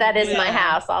ambiance. That is my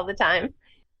house all the time.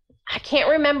 I can't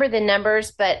remember the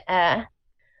numbers, but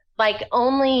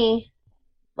only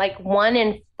 1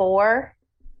 in 4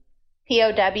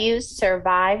 POWs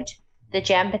survived the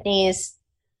Japanese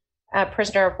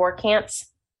prisoner of war camps.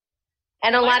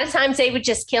 And a lot of times they would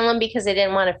just kill him because they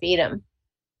didn't want to feed him.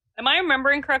 Am I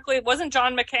remembering correctly? Wasn't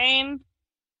John McCain?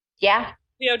 Yeah.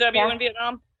 POW in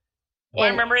Vietnam? Am I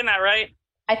remembering that right?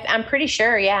 I'm pretty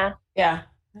sure, yeah. Yeah.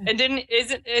 And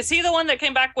is he the one that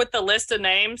came back with the list of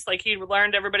names? Like he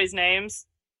learned everybody's names?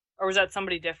 Or was that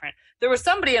somebody different? There was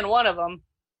somebody in one of them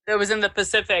that was in the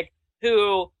Pacific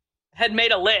who had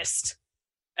made a list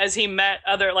as he met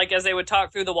as they would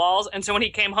talk through the walls. And so when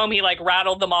he came home, he like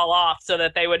rattled them all off so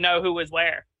that they would know who was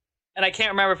where. And I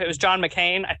can't remember if it was John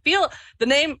McCain. I feel like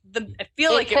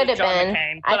it was John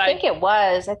McCain. But I think it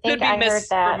was. I think I heard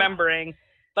that. Misremembering.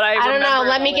 But I don't know.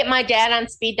 Let me get my dad on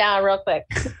speed dial real quick.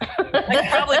 I could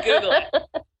probably Google it.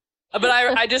 But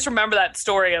I just remember that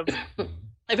story of,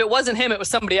 if it wasn't him, it was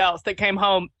somebody else that came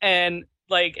home and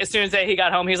like as soon as he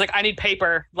got home, he was like, I need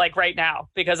paper like right now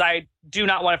because I do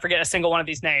not want to forget a single one of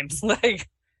these names. Like,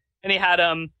 and he had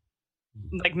them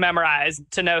like memorized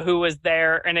to know who was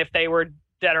there and if they were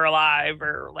dead or alive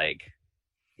or like.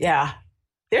 Yeah.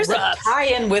 There's a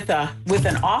tie-in with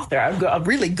an author, a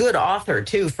really good author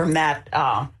too, from that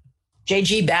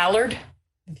J.G. Ballard.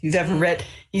 If you've ever read,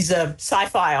 he's a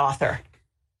sci-fi author,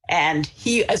 and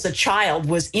he, as a child,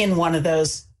 was in one of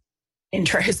those.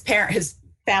 His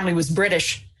family was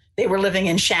British. They were living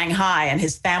in Shanghai, and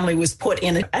his family was put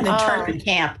in an internment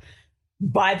camp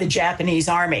by the Japanese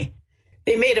army.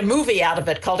 They made a movie out of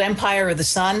it called Empire of the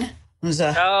Sun. It was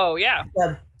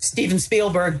a Steven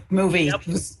Spielberg movie. Yep.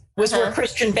 Was where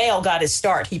Christian Bale got his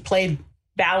start. He played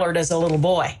Ballard as a little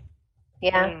boy.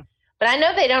 Yeah. But I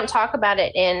know they don't talk about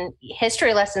it in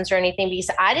history lessons or anything because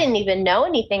I didn't even know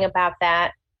anything about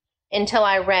that until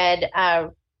I read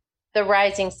The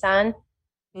Rising Sun.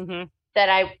 Mm-hmm.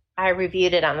 That I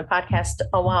reviewed it on the podcast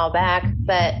a while back,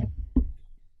 but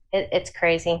it's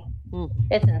crazy.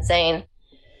 It's insane.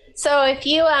 So if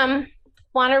you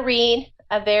want to read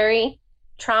a very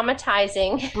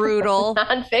traumatizing, brutal,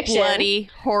 nonfiction, bloody,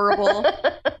 horrible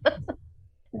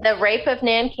The Rape of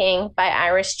Nanking by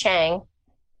Iris Chang.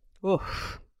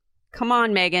 Oof. Come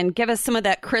on, Megan, give us some of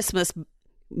that Christmas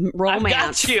romance. I've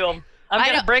got you. I'm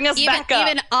going to bring us back up.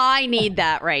 Even I need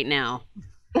that right now.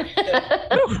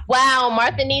 Wow,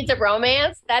 Martha needs a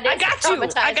romance? That is I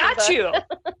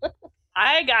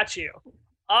got you.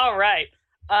 All right.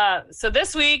 So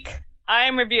this week I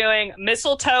am reviewing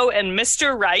Mistletoe and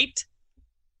Mr. Right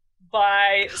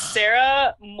by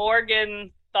Sarah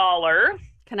Morgenthaler.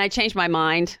 Can I change my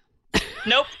mind?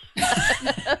 Nope.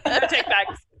 No take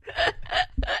backs.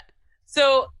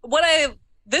 So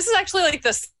this is actually like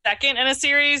the second in a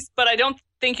series, but I don't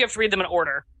think you have to read them in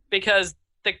order because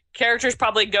the characters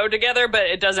probably go together, but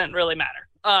it doesn't really matter.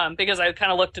 Because I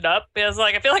kind of looked it up because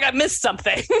I feel like I missed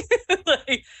something, but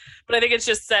I think it's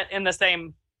just set in the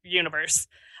same universe.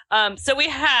 So we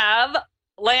have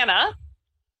Lana,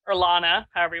 or Lana,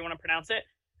 however you want to pronounce it.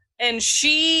 And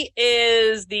she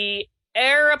is the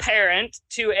heir apparent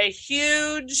to a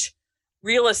huge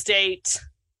real estate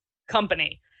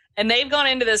company. And they've gone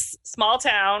into this small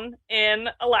town in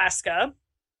Alaska,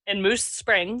 in Moose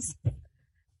Springs,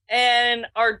 and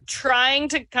are trying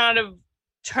to kind of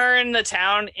turn the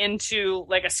town into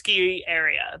like a ski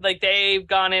area. Like they've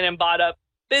gone in and bought up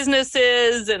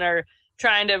businesses and are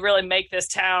trying to really make this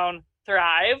town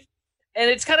thrive. And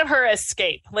it's kind of her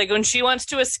escape. Like when she wants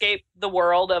to escape the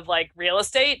world of like real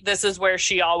estate, this is where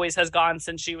she always has gone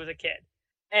since she was a kid.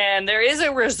 And there is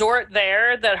a resort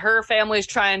there that her family's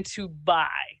trying to buy,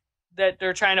 that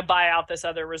they're trying to buy out this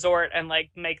other resort and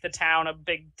like make the town a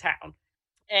big town.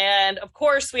 And of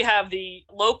course we have the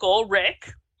local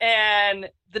Rick, and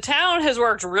the town has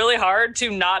worked really hard to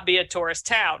not be a tourist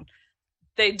town.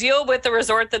 They deal with the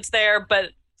resort that's there,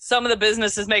 but some of the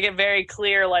businesses make it very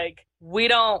clear, like, we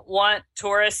don't want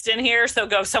tourists in here, so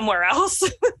go somewhere else,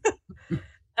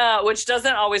 which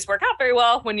doesn't always work out very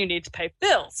well when you need to pay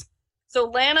bills. So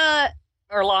Lana,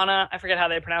 I forget how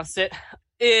they pronounced it,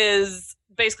 is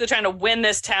basically trying to win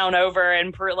this town over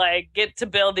and get to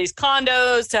build these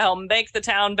condos to help make the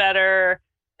town better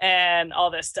and all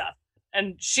this stuff.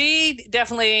 And she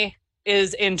definitely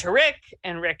is into Rick,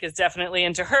 and Rick is definitely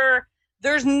into her.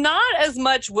 There's not as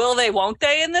much will they, won't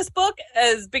they in this book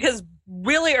because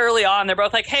really early on, they're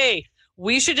both like, hey,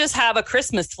 we should just have a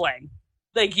Christmas fling.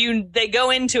 Like they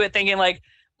go into it thinking like,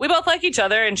 we both like each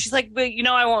other. And she's like, but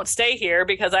I won't stay here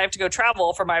because I have to go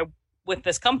travel with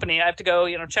this company. I have to go,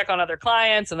 check on other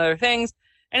clients and other things.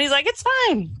 And he's like, it's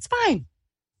fine.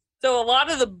 So a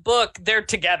lot of the book, they're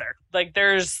together. Like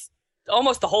there's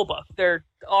almost the whole book. They're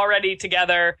already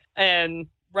together and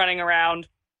running around.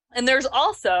 And there's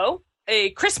also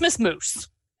a Christmas moose.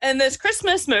 And this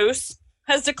Christmas moose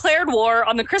has declared war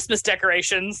on the Christmas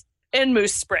decorations in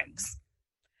Moose Springs.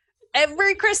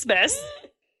 Every Christmas,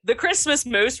 the Christmas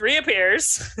moose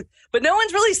reappears, but no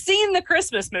one's really seen the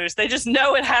Christmas moose. They just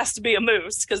know it has to be a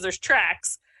moose because there's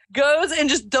tracks. Goes and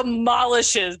just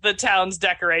demolishes the town's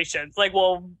decorations. Like,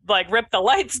 we'll rip the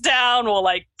lights down. We'll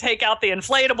take out the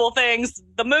inflatable things.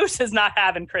 The moose is not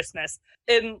having Christmas.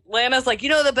 And Lana's like,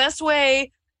 the best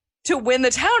way to win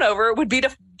the town over would be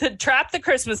to trap the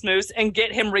Christmas moose and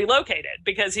get him relocated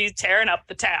because he's tearing up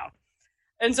the town.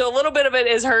 And so a little bit of it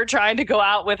is her trying to go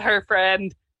out with her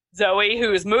friend Zoe,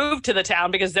 who's moved to the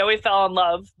town because Zoe fell in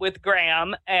love with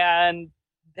Graham and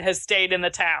has stayed in the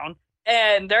town.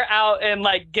 And they're out in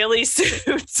ghillie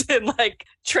suits and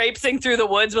traipsing through the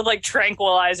woods with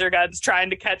tranquilizer guns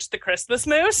trying to catch the Christmas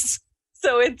moose.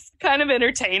 So it's kind of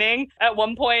entertaining. At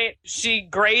one point, she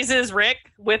grazes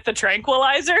Rick with the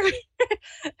tranquilizer.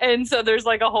 And so there's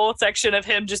a whole section of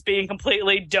him just being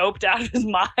completely doped out of his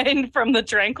mind from the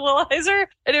tranquilizer.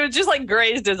 And it was just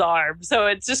grazed his arm. So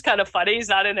it's just kind of funny. He's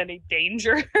not in any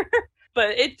danger.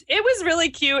 But it was really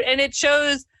cute. And it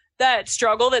shows that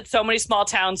struggle that so many small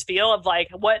towns feel of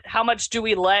how much do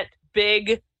we let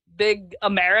big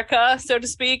America, so to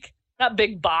speak, not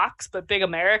big box, but big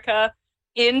America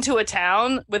into a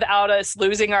town without us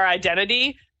losing our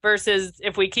identity versus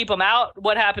if we keep them out,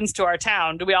 what happens to our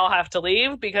town? Do we all have to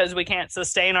leave because we can't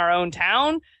sustain our own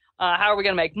town? How are we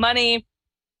going to make money?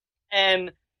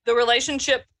 And the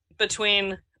relationship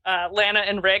between Lana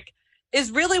and Rick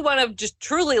is really one of just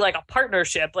truly a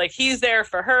partnership. He's there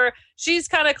for her. She's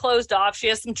kind of closed off. She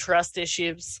has some trust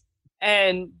issues.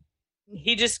 And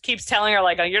he just keeps telling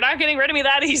her you're not getting rid of me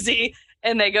that easy.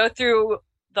 And they go through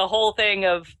the whole thing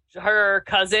of her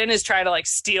cousin is trying to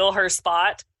steal her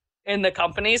spot in the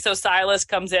company. So Silas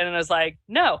comes in and is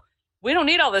no, we don't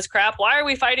need all this crap. Why are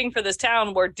we fighting for this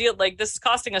town? This is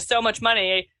costing us so much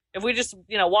money. If we just,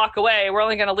 walk away, we're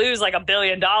only going to lose $1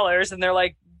 billion. And they're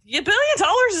 $1 billion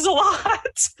is a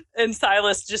lot. And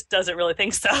Silas just doesn't really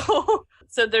think so.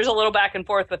 So there's a little back and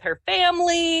forth with her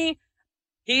family.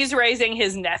 He's raising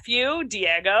his nephew,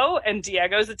 Diego, and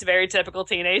Diego's a very typical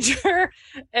teenager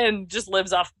and just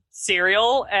lives off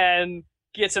cereal and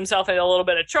gets himself in a little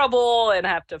bit of trouble and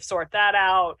have to sort that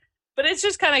out. But it's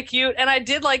just kind of cute. And I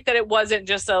did like that it wasn't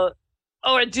just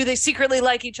do they secretly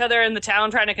like each other in the town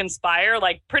trying to conspire?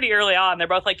 Pretty early on, they're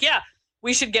both yeah,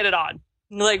 we should get it on.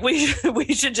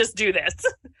 We should just do this.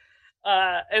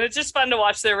 And it's just fun to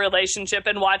watch their relationship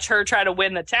and watch her try to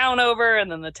win the town over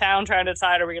and then the town trying to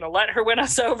decide, are we going to let her win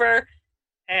us over?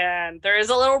 And there is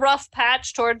a little rough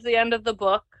patch towards the end of the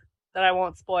book that I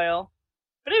won't spoil.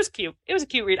 But it was cute. It was a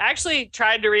cute read. I actually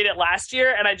tried to read it last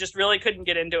year and I just really couldn't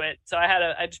get into it. So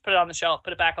I just put it on the shelf,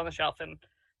 put it back on the shelf and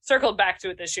circled back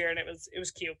to it this year. And it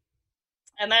was cute.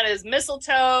 And that is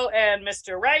Mistletoe and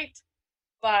Mr. Right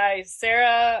by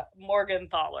Sarah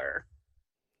Morgenthaler.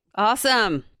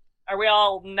 Awesome. Are we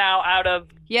all now out of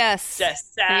yes? Sad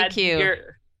Thank you.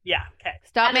 Yeah. Okay.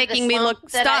 Stop making me look.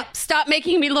 Stop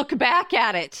making me look back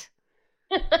at it.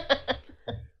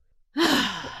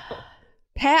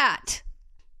 Pat,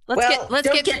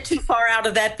 let's get too far out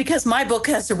of that because my book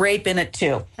has a rape in it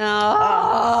too.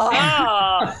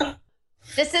 Oh.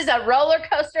 This is a roller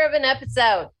coaster of an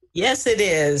episode. Yes, it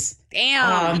is.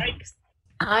 Damn.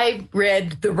 I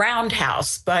read The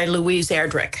Roundhouse by Louise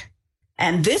Erdrich.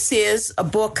 And this is a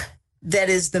book that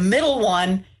is the middle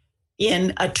one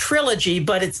in a trilogy,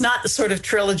 but it's not the sort of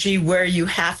trilogy where you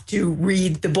have to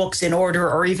read the books in order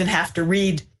or even have to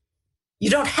read. You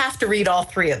don't have to read all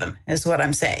three of them, is what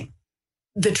I'm saying.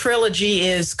 The trilogy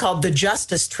is called the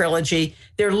Justice Trilogy.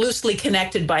 They're loosely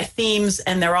connected by themes,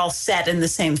 and they're all set in the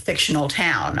same fictional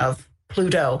town of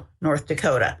Pluto, North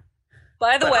Dakota.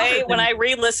 By the way, when I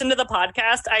re-listened to the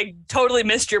podcast, I totally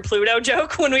missed your Pluto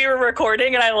joke when we were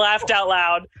recording, and I laughed out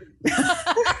loud.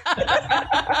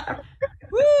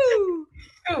 Woo!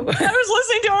 I was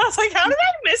listening to it, I was like, how did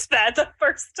I miss that the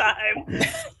first time?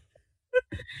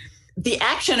 The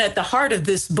action at the heart of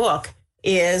this book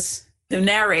is the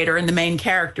narrator and the main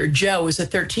character, Joe, is a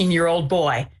 13-year-old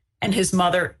boy, and his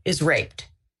mother is raped.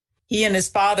 He and his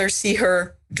father see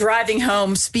her driving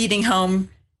home, speeding home.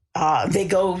 They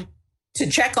go to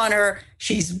check on her.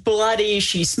 She's bloody.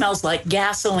 She smells like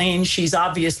gasoline. She's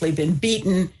obviously been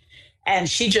beaten. And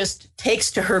she just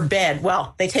takes to her bed.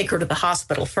 Well, they take her to the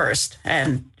hospital first.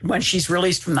 And when she's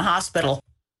released from the hospital,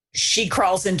 she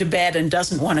crawls into bed and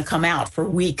doesn't want to come out for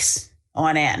weeks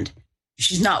on end.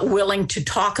 She's not willing to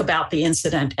talk about the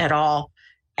incident at all.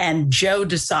 And Joe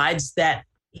decides that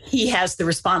he has the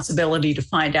responsibility to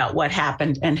find out what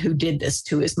happened and who did this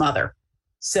to his mother.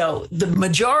 So the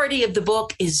majority of the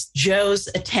book is Joe's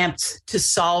attempts to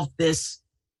solve this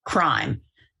crime.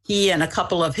 He and a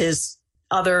couple of his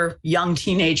other young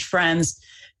teenage friends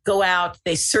go out.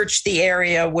 They search the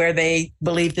area where they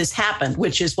believe this happened,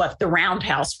 which is what the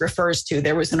roundhouse refers to.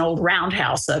 There was an old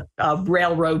roundhouse, a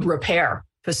railroad repair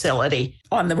facility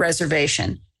on the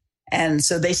reservation. And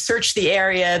so they search the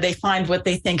area. They find what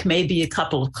they think may be a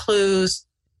couple of clues.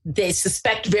 They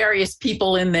suspect various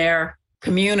people in their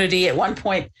community. At one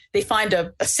point, they find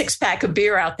a 6-pack of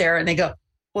beer out there and they go,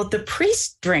 well, the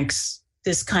priest drinks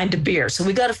this kind of beer. So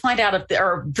we got to find out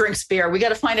or drinks beer. We got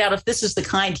to find out if this is the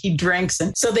kind he drinks.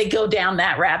 And so they go down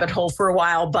that rabbit hole for a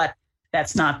while, but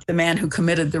that's not the man who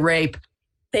committed the rape.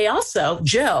 They also,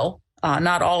 Joe,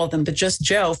 not all of them, but just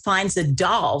Joe, finds a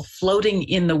doll floating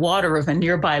in the water of a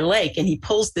nearby lake. And he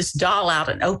pulls this doll out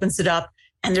and opens it up.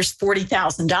 And there's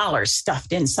 $40,000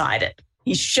 stuffed inside it.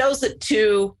 He shows it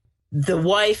to the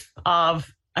wife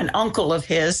of an uncle of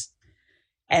his.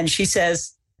 And she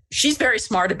says, she's very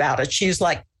smart about it. She's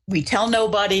like, we tell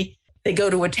nobody. They go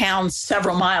to a town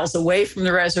several miles away from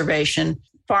the reservation,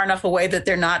 far enough away that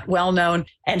they're not well known.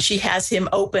 And she has him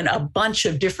open a bunch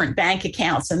of different bank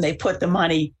accounts and they put the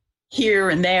money here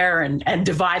and there and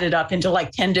divide it up into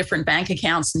like 10 different bank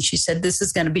accounts. And she said, this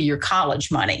is going to be your college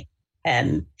money.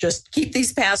 And just keep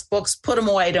these passbooks, put them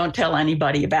away. Don't tell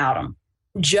anybody about them.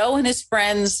 Joe and his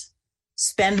friends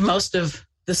spend most of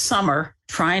the summer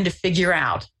trying to figure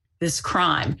out this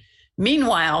crime.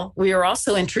 Meanwhile, we are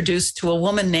also introduced to a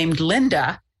woman named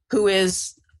Linda, who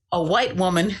is a white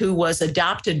woman who was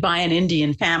adopted by an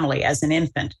Indian family as an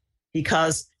infant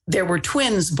because there were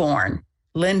twins born,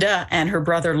 Linda and her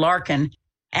brother Larkin.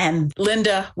 And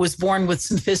Linda was born with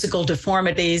some physical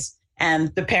deformities,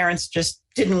 and the parents just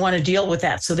didn't want to deal with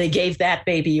that. So they gave that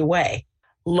baby away.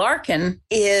 Larkin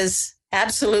is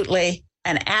absolutely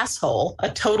an asshole, a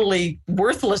totally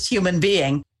worthless human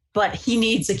being, but he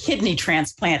needs a kidney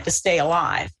transplant to stay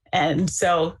alive. And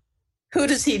so who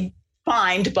does he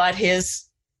find but his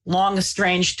long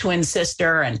estranged twin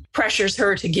sister, and pressures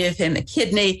her to give him a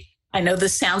kidney. I know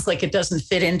this sounds like it doesn't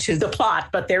fit into the plot,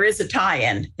 but there is a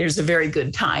tie-in. There's a very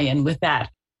good tie-in with that.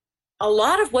 A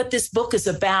lot of what this book is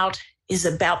about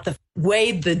the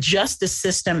way the justice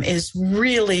system is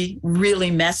really,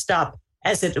 really messed up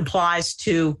as it applies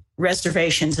to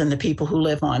reservations and the people who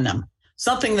live on them.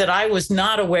 Something that I was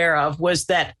not aware of was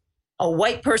that a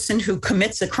white person who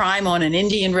commits a crime on an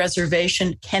Indian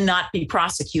reservation cannot be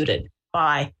prosecuted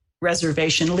by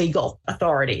reservation legal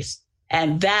authorities.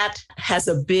 And that has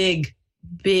a big,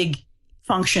 big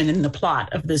function in the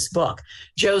plot of this book.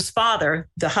 Joe's father,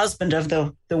 the husband of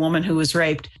the woman who was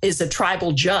raped, is a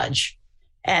tribal judge.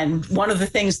 And one of the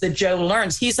things that Joe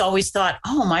learns, he's always thought,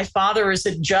 oh, my father is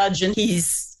a judge and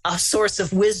he's a source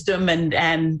of wisdom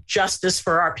and justice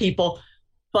for our people.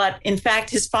 But in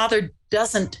fact, his father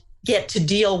doesn't get to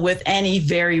deal with any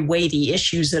very weighty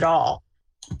issues at all,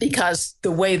 because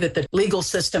the way that the legal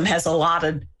system has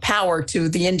allotted power to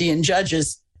the Indian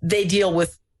judges, they deal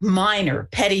with minor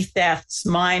petty thefts,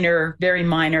 very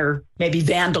minor, maybe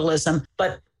vandalism,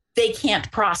 but they can't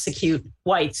prosecute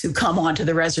whites who come onto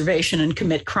the reservation and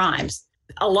commit crimes.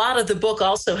 A lot of the book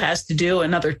also has to do,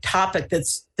 another topic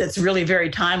that's really very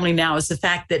timely now, is the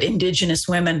fact that Indigenous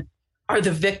women are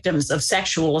the victims of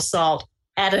sexual assault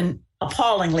at an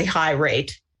appallingly high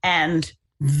rate, and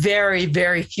very,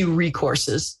 very few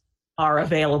recourses are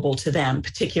available to them,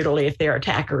 particularly if their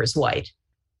attacker is white.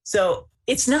 So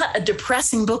it's not a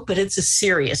depressing book, but it's a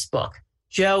serious book.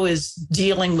 Joe is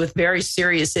dealing with very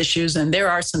serious issues, and there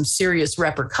are some serious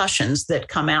repercussions that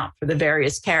come out for the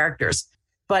various characters.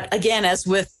 But again, as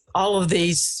with all of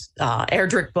these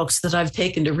Erdrich books that I've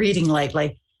taken to reading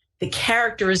lately, the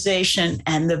characterization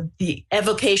and the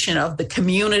evocation of the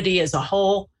community as a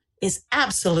whole is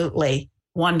absolutely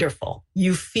wonderful.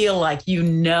 You feel like you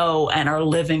know and are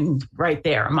living right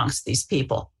there amongst these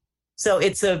people. So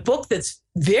it's a book that's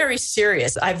very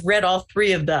serious. I've read all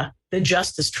three of the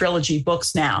Justice Trilogy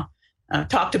books now.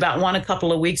 Talked about one a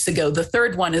couple of weeks ago. The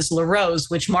third one is La Rose,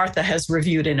 which Martha has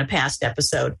reviewed in a past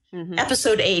episode. Mm-hmm.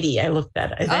 Episode 80, I looked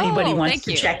at it. If anybody wants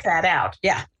to check that out.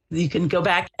 Yeah, you can go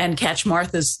back and catch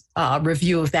Martha's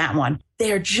review of that one.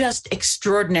 They're just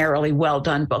extraordinarily well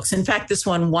done books. In fact, this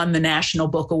one won the National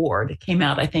Book Award. It came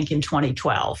out, I think, in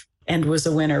 2012 and was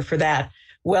a winner for that.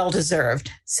 Well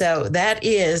deserved. So that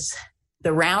is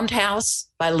The Roundhouse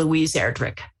by Louise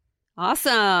Erdrich.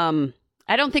 Awesome.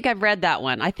 I don't think I've read that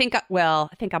one. I think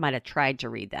I might have tried to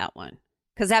read that one.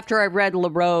 Because after I read La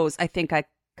Rose, I think I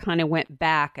kind of went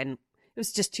back and it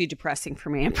was just too depressing for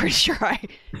me. I'm pretty sure I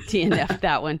DNF'd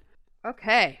that one.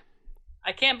 Okay.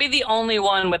 I can't be the only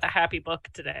one with a happy book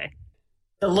today.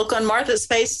 The look on Martha's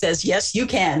face says, yes, you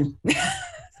can.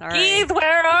 Sorry. Keith,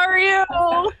 where are you?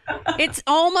 It's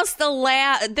almost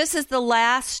this is the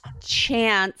last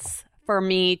chance for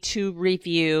me to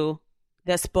review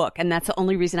this book, and that's the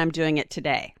only reason I'm doing it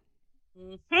today.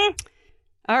 Mm-hmm.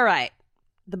 All right.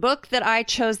 The book that I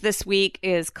chose this week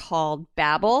is called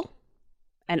Babel,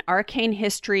 An Arcane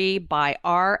History by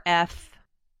R.F.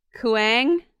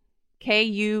 Kuang,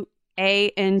 Kuang.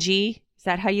 Is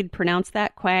that how you'd pronounce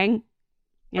that? Kuang?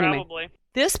 Anyway, Probably.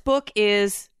 This book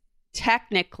is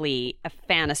technically a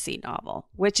fantasy novel,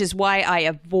 which is why I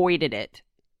avoided it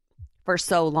for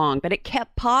so long. But it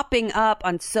kept popping up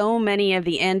on so many of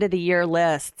the end of the year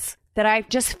lists that I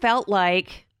just felt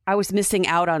like I was missing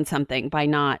out on something by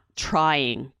not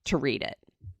trying to read it.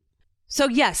 So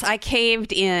yes, I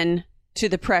caved in to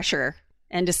the pressure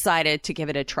and decided to give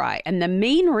it a try. And the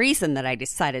main reason that I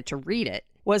decided to read it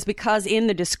was because in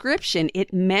the description,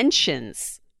 it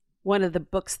mentions one of the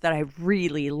books that I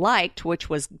really liked, which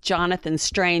was Jonathan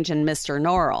Strange and Mr.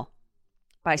 Norrell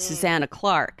by Susanna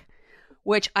Clarke,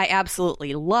 which I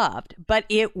absolutely loved, but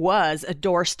it was a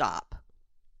doorstop.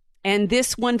 And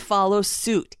this one follows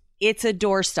suit. It's a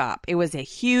doorstop. It was a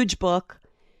huge book,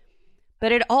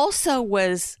 but it also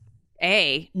was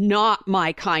not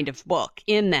my kind of book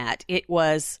in that it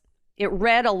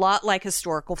read a lot like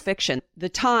historical fiction. The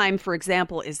time, for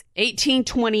example, is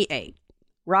 1828.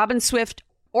 Robin Swift,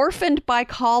 orphaned by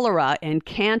cholera in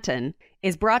Canton,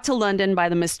 is brought to London by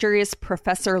the mysterious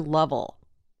Professor Lovell,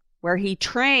 where he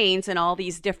trains in all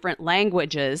these different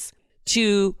languages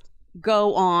to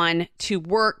go on to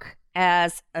work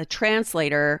as a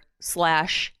translator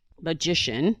 /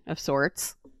 magician of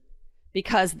sorts,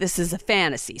 because this is a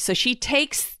fantasy. So she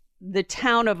takes the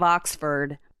town of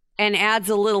Oxford and adds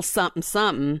a little something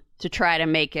something to try to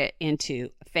make it into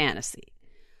a fantasy.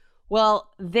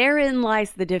 Well, therein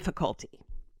lies the difficulty.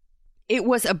 It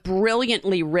was a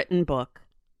brilliantly written book.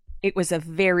 It was a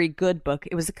very good book.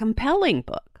 It was a compelling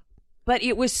book. But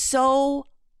it was so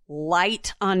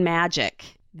light on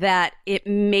magic that it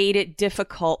made it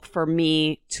difficult for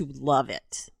me to love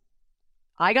it.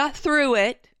 I got through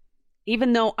it,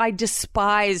 even though I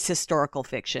despise historical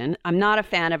fiction. I'm not a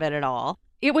fan of it at all.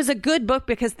 It was a good book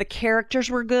because the characters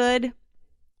were good.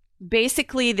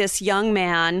 Basically, this young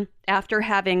man, after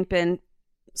having been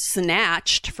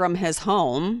snatched from his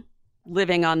home,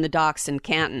 living on the docks in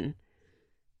Canton,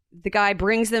 the guy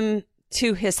brings him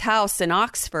to his house in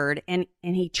Oxford, and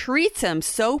he treats him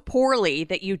so poorly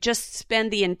that you just spend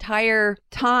the entire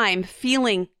time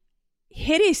feeling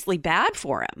hideously bad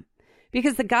for him,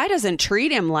 because the guy doesn't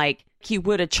treat him like he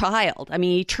would a child. I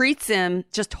mean, he treats him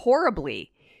just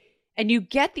horribly. And you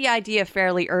get the idea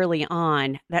fairly early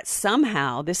on that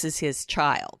somehow this is his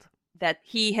child, that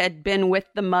he had been with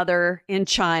the mother in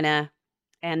China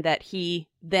and that he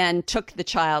then took the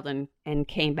child and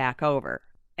came back over.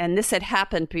 And this had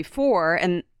happened before,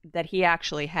 and that he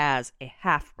actually has a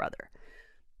half-brother.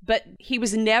 But he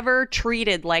was never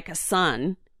treated like a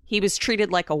son. He was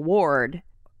treated like a ward.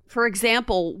 For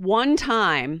example, one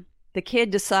time the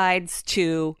kid decides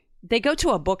they go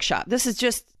to a bookshop. This is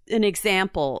just an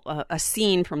example, a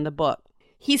scene from the book.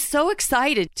 He's so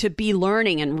excited to be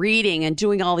learning and reading and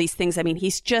doing all these things. I mean,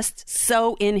 he's just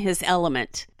so in his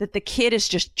element that the kid is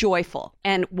just joyful.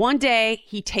 And one day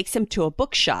he takes him to a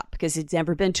bookshop because he's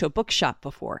never been to a bookshop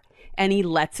before, and he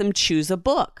lets him choose a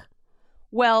book.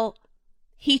 Well,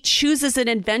 he chooses an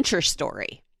adventure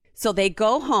story. So they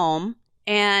go home,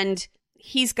 and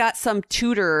he's got some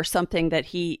tutor or something that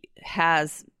he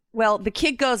has. Well, the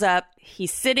kid goes up,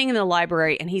 he's sitting in the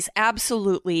library, and he's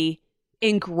absolutely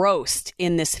engrossed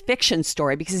in this fiction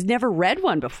story because he's never read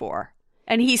one before.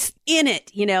 And he's in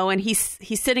it, and he's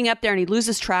sitting up there and he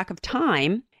loses track of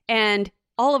time. And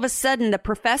all of a sudden, the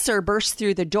professor bursts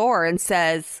through the door and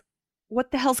says,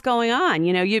 "What the hell's going on?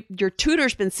 Your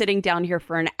tutor's been sitting down here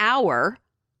for an hour.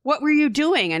 What were you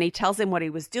doing?" And he tells him what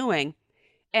he was doing.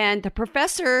 And the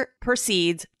professor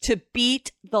proceeds to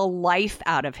beat the life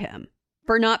out of him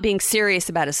for not being serious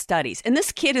about his studies. And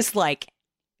this kid is like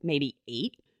maybe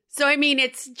 8. So, I mean,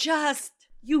 it's just,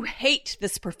 you hate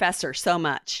this professor so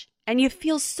much. And you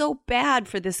feel so bad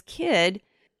for this kid.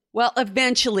 Well,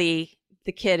 eventually,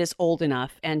 the kid is old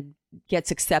enough and gets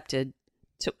accepted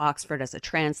to Oxford as a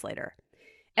translator.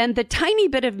 And the tiny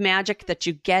bit of magic that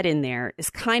you get in there is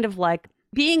kind of like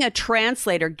being a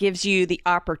translator gives you the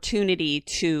opportunity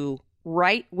to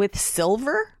write with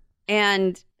silver,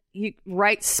 and you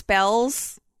write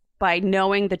spells by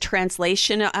knowing the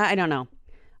translation. I don't know.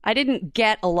 I didn't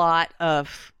get a lot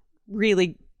of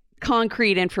really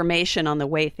concrete information on the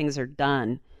way things are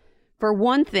done. For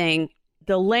one thing,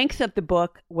 the length of the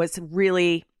book was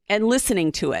really and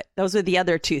listening to it. Those are the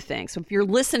other two things. So if you're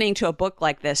listening to a book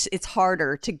like this, it's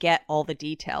harder to get all the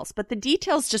details. But the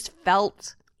details just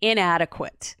felt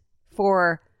inadequate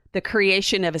for the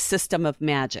creation of a system of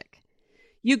magic.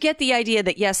 You get the idea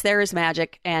that, yes, there is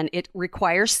magic and it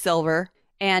requires silver,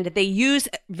 and they use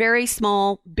very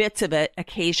small bits of it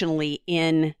occasionally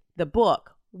in the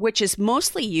book, which is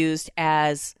mostly used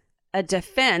as a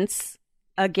defense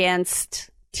against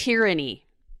tyranny.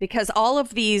 Because all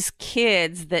of these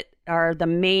kids that are the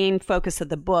main focus of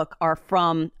the book are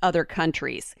from other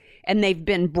countries, and they've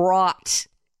been brought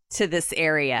to this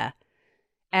area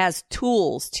as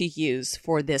tools to use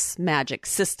for this magic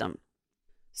system.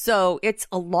 So it's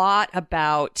a lot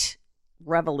about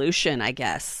revolution, I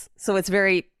guess. So it's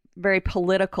very, very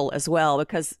political as well,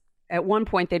 because at one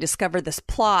point they discover this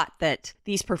plot that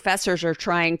these professors are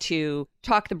trying to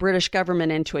talk the British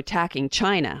government into attacking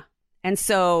China. And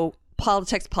so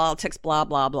politics, blah,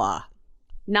 blah, blah.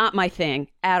 Not my thing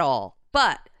at all.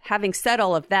 But having said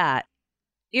all of that,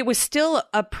 it was still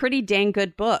a pretty dang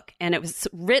good book, and it was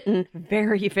written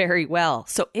very, very well.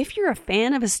 So if you're a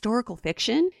fan of historical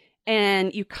fiction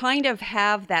and you kind of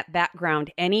have that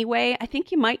background anyway, I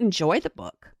think you might enjoy the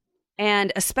book.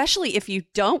 And especially if you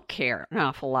don't care an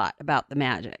awful lot about the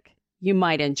magic, you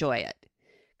might enjoy it.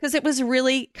 Because it was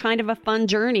really kind of a fun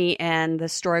journey, and the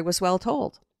story was well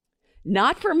told.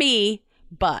 Not for me,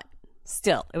 but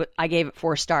still, I gave it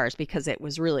 4 stars because it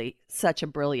was really such a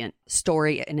brilliant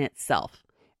story in itself.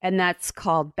 And that's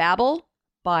called Babel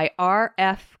by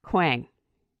R.F. Kuang.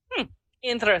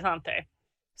 Interessante.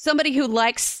 Somebody who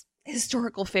likes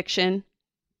historical fiction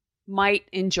might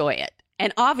enjoy it.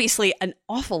 And obviously, an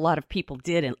awful lot of people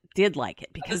did like it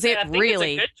because it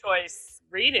really... It's a good choice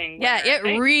reading. Yeah,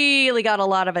 it really got a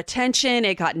lot of attention.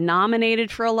 It got nominated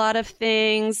for a lot of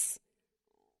things.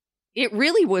 It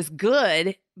really was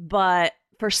good, but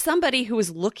for somebody who was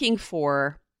looking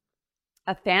for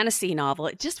a fantasy novel,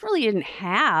 it just really didn't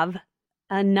have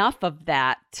enough of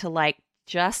that to like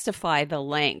justify the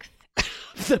length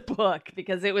of the book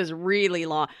because it was really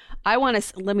long.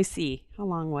 Let me see. How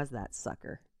long was that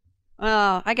sucker?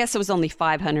 I guess it was only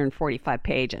 545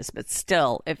 pages, but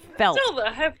still, it felt... Still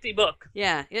a hefty book.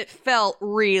 Yeah, it felt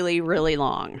really, really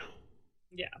long.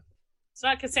 Yeah. It's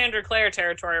not Cassandra Clare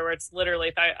territory where it's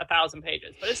literally 1,000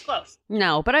 pages, but it's close.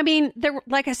 No, but I mean,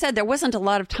 like I said, there wasn't a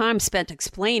lot of time spent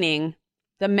explaining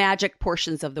the magic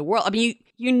portions of the world. I mean,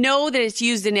 you know that it's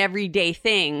used in everyday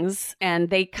things,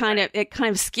 and it kind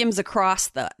of skims across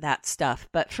that stuff.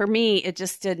 But for me, it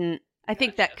just didn't. I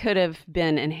think that could have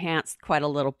been enhanced quite a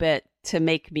little bit to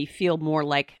make me feel more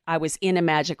like I was in a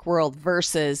magic world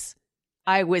versus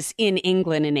I was in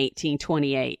England in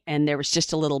 1828, and there was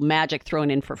just a little magic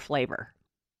thrown in for flavor.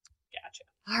 Gotcha.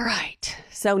 All right.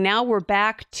 So now we're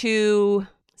back to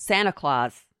Santa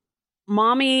Claus.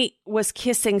 Mommy was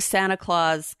kissing Santa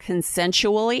Claus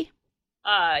consensually.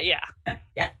 Yeah.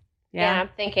 Yeah, I'm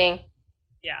thinking.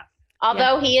 Yeah.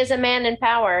 Although he is a man in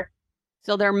power.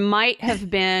 So there might have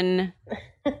been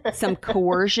some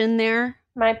coercion there.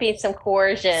 Might be some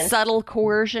coercion. Subtle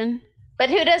coercion. But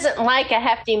who doesn't like a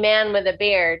hefty man with a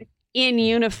beard? In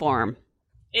uniform.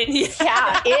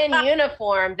 Yeah, in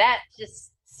uniform. That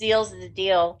just seals the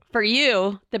deal. For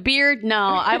you, the beard, no,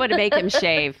 I would make him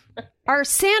shave. Are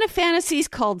Santa fantasies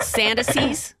called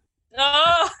Santasies?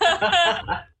 Oh!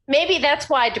 Maybe that's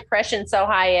why depression's so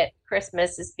high at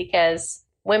Christmas is because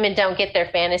women don't get their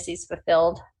fantasies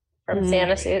fulfilled from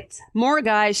Santa suits. More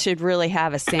guys should really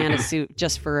have a Santa suit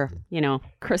just for,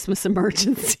 Christmas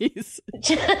emergencies.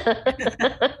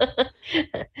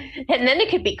 And then it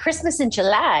could be Christmas in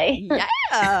July.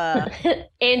 Yeah.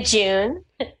 And June.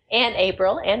 And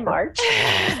April. And March.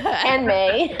 And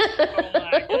May.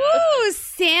 Ooh,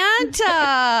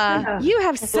 Santa. You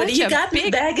have such a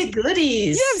big bag of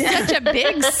goodies. You have such a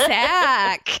big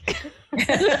sack.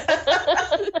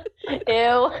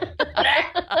 Ew.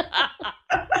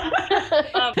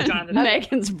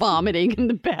 Megan's vomiting in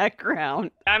the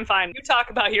background. I'm fine. You talk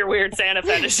about your weird Santa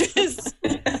fetishes.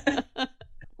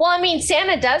 Well, I mean,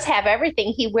 Santa does have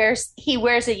everything. He wears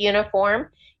a uniform.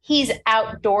 He's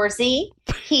outdoorsy.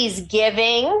 He's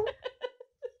giving.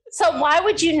 So why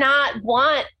would you not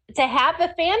want to have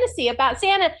a fantasy about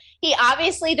Santa? He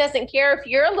obviously doesn't care if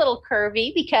you're a little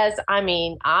curvy because, I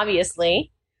mean,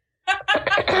 obviously.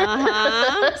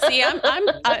 See,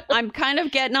 I'm kind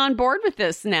of getting on board with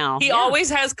this now. He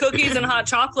always has cookies and hot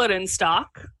chocolate in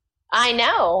stock. I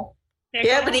know.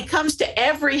 Yeah, but he comes to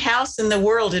every house in the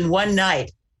world in one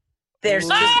night. There's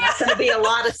just not going to be a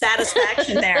lot of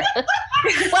satisfaction there.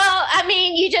 Well, I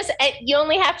mean, you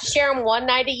only have to share them one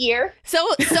night a year. So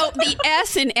the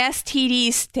S in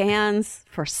STD stands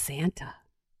for Santa.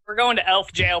 We're going to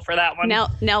elf jail for that one. Now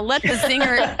let the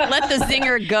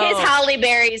zinger go. His holly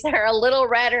berries are a little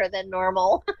redder than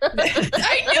normal.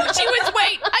 I knew she was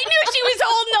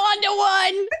holding on to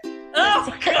one.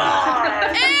 Oh,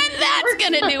 God. And that's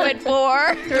going to do it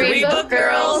for Three Book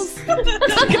Girls.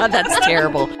 God, that's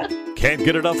terrible. Can't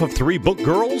get enough of Three Book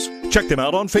Girls? Check them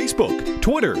out on Facebook,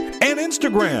 Twitter, and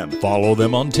Instagram. Follow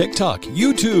them on TikTok,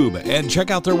 YouTube, and check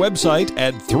out their website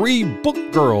at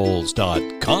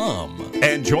 3bookgirls.com.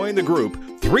 And join the group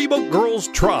 3 Book Girls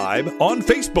Tribe on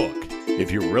Facebook.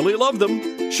 If you really love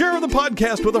them, share the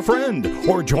podcast with a friend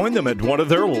or join them at one of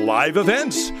their live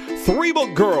events. 3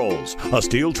 Book Girls, a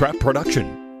Steel Trap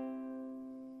production.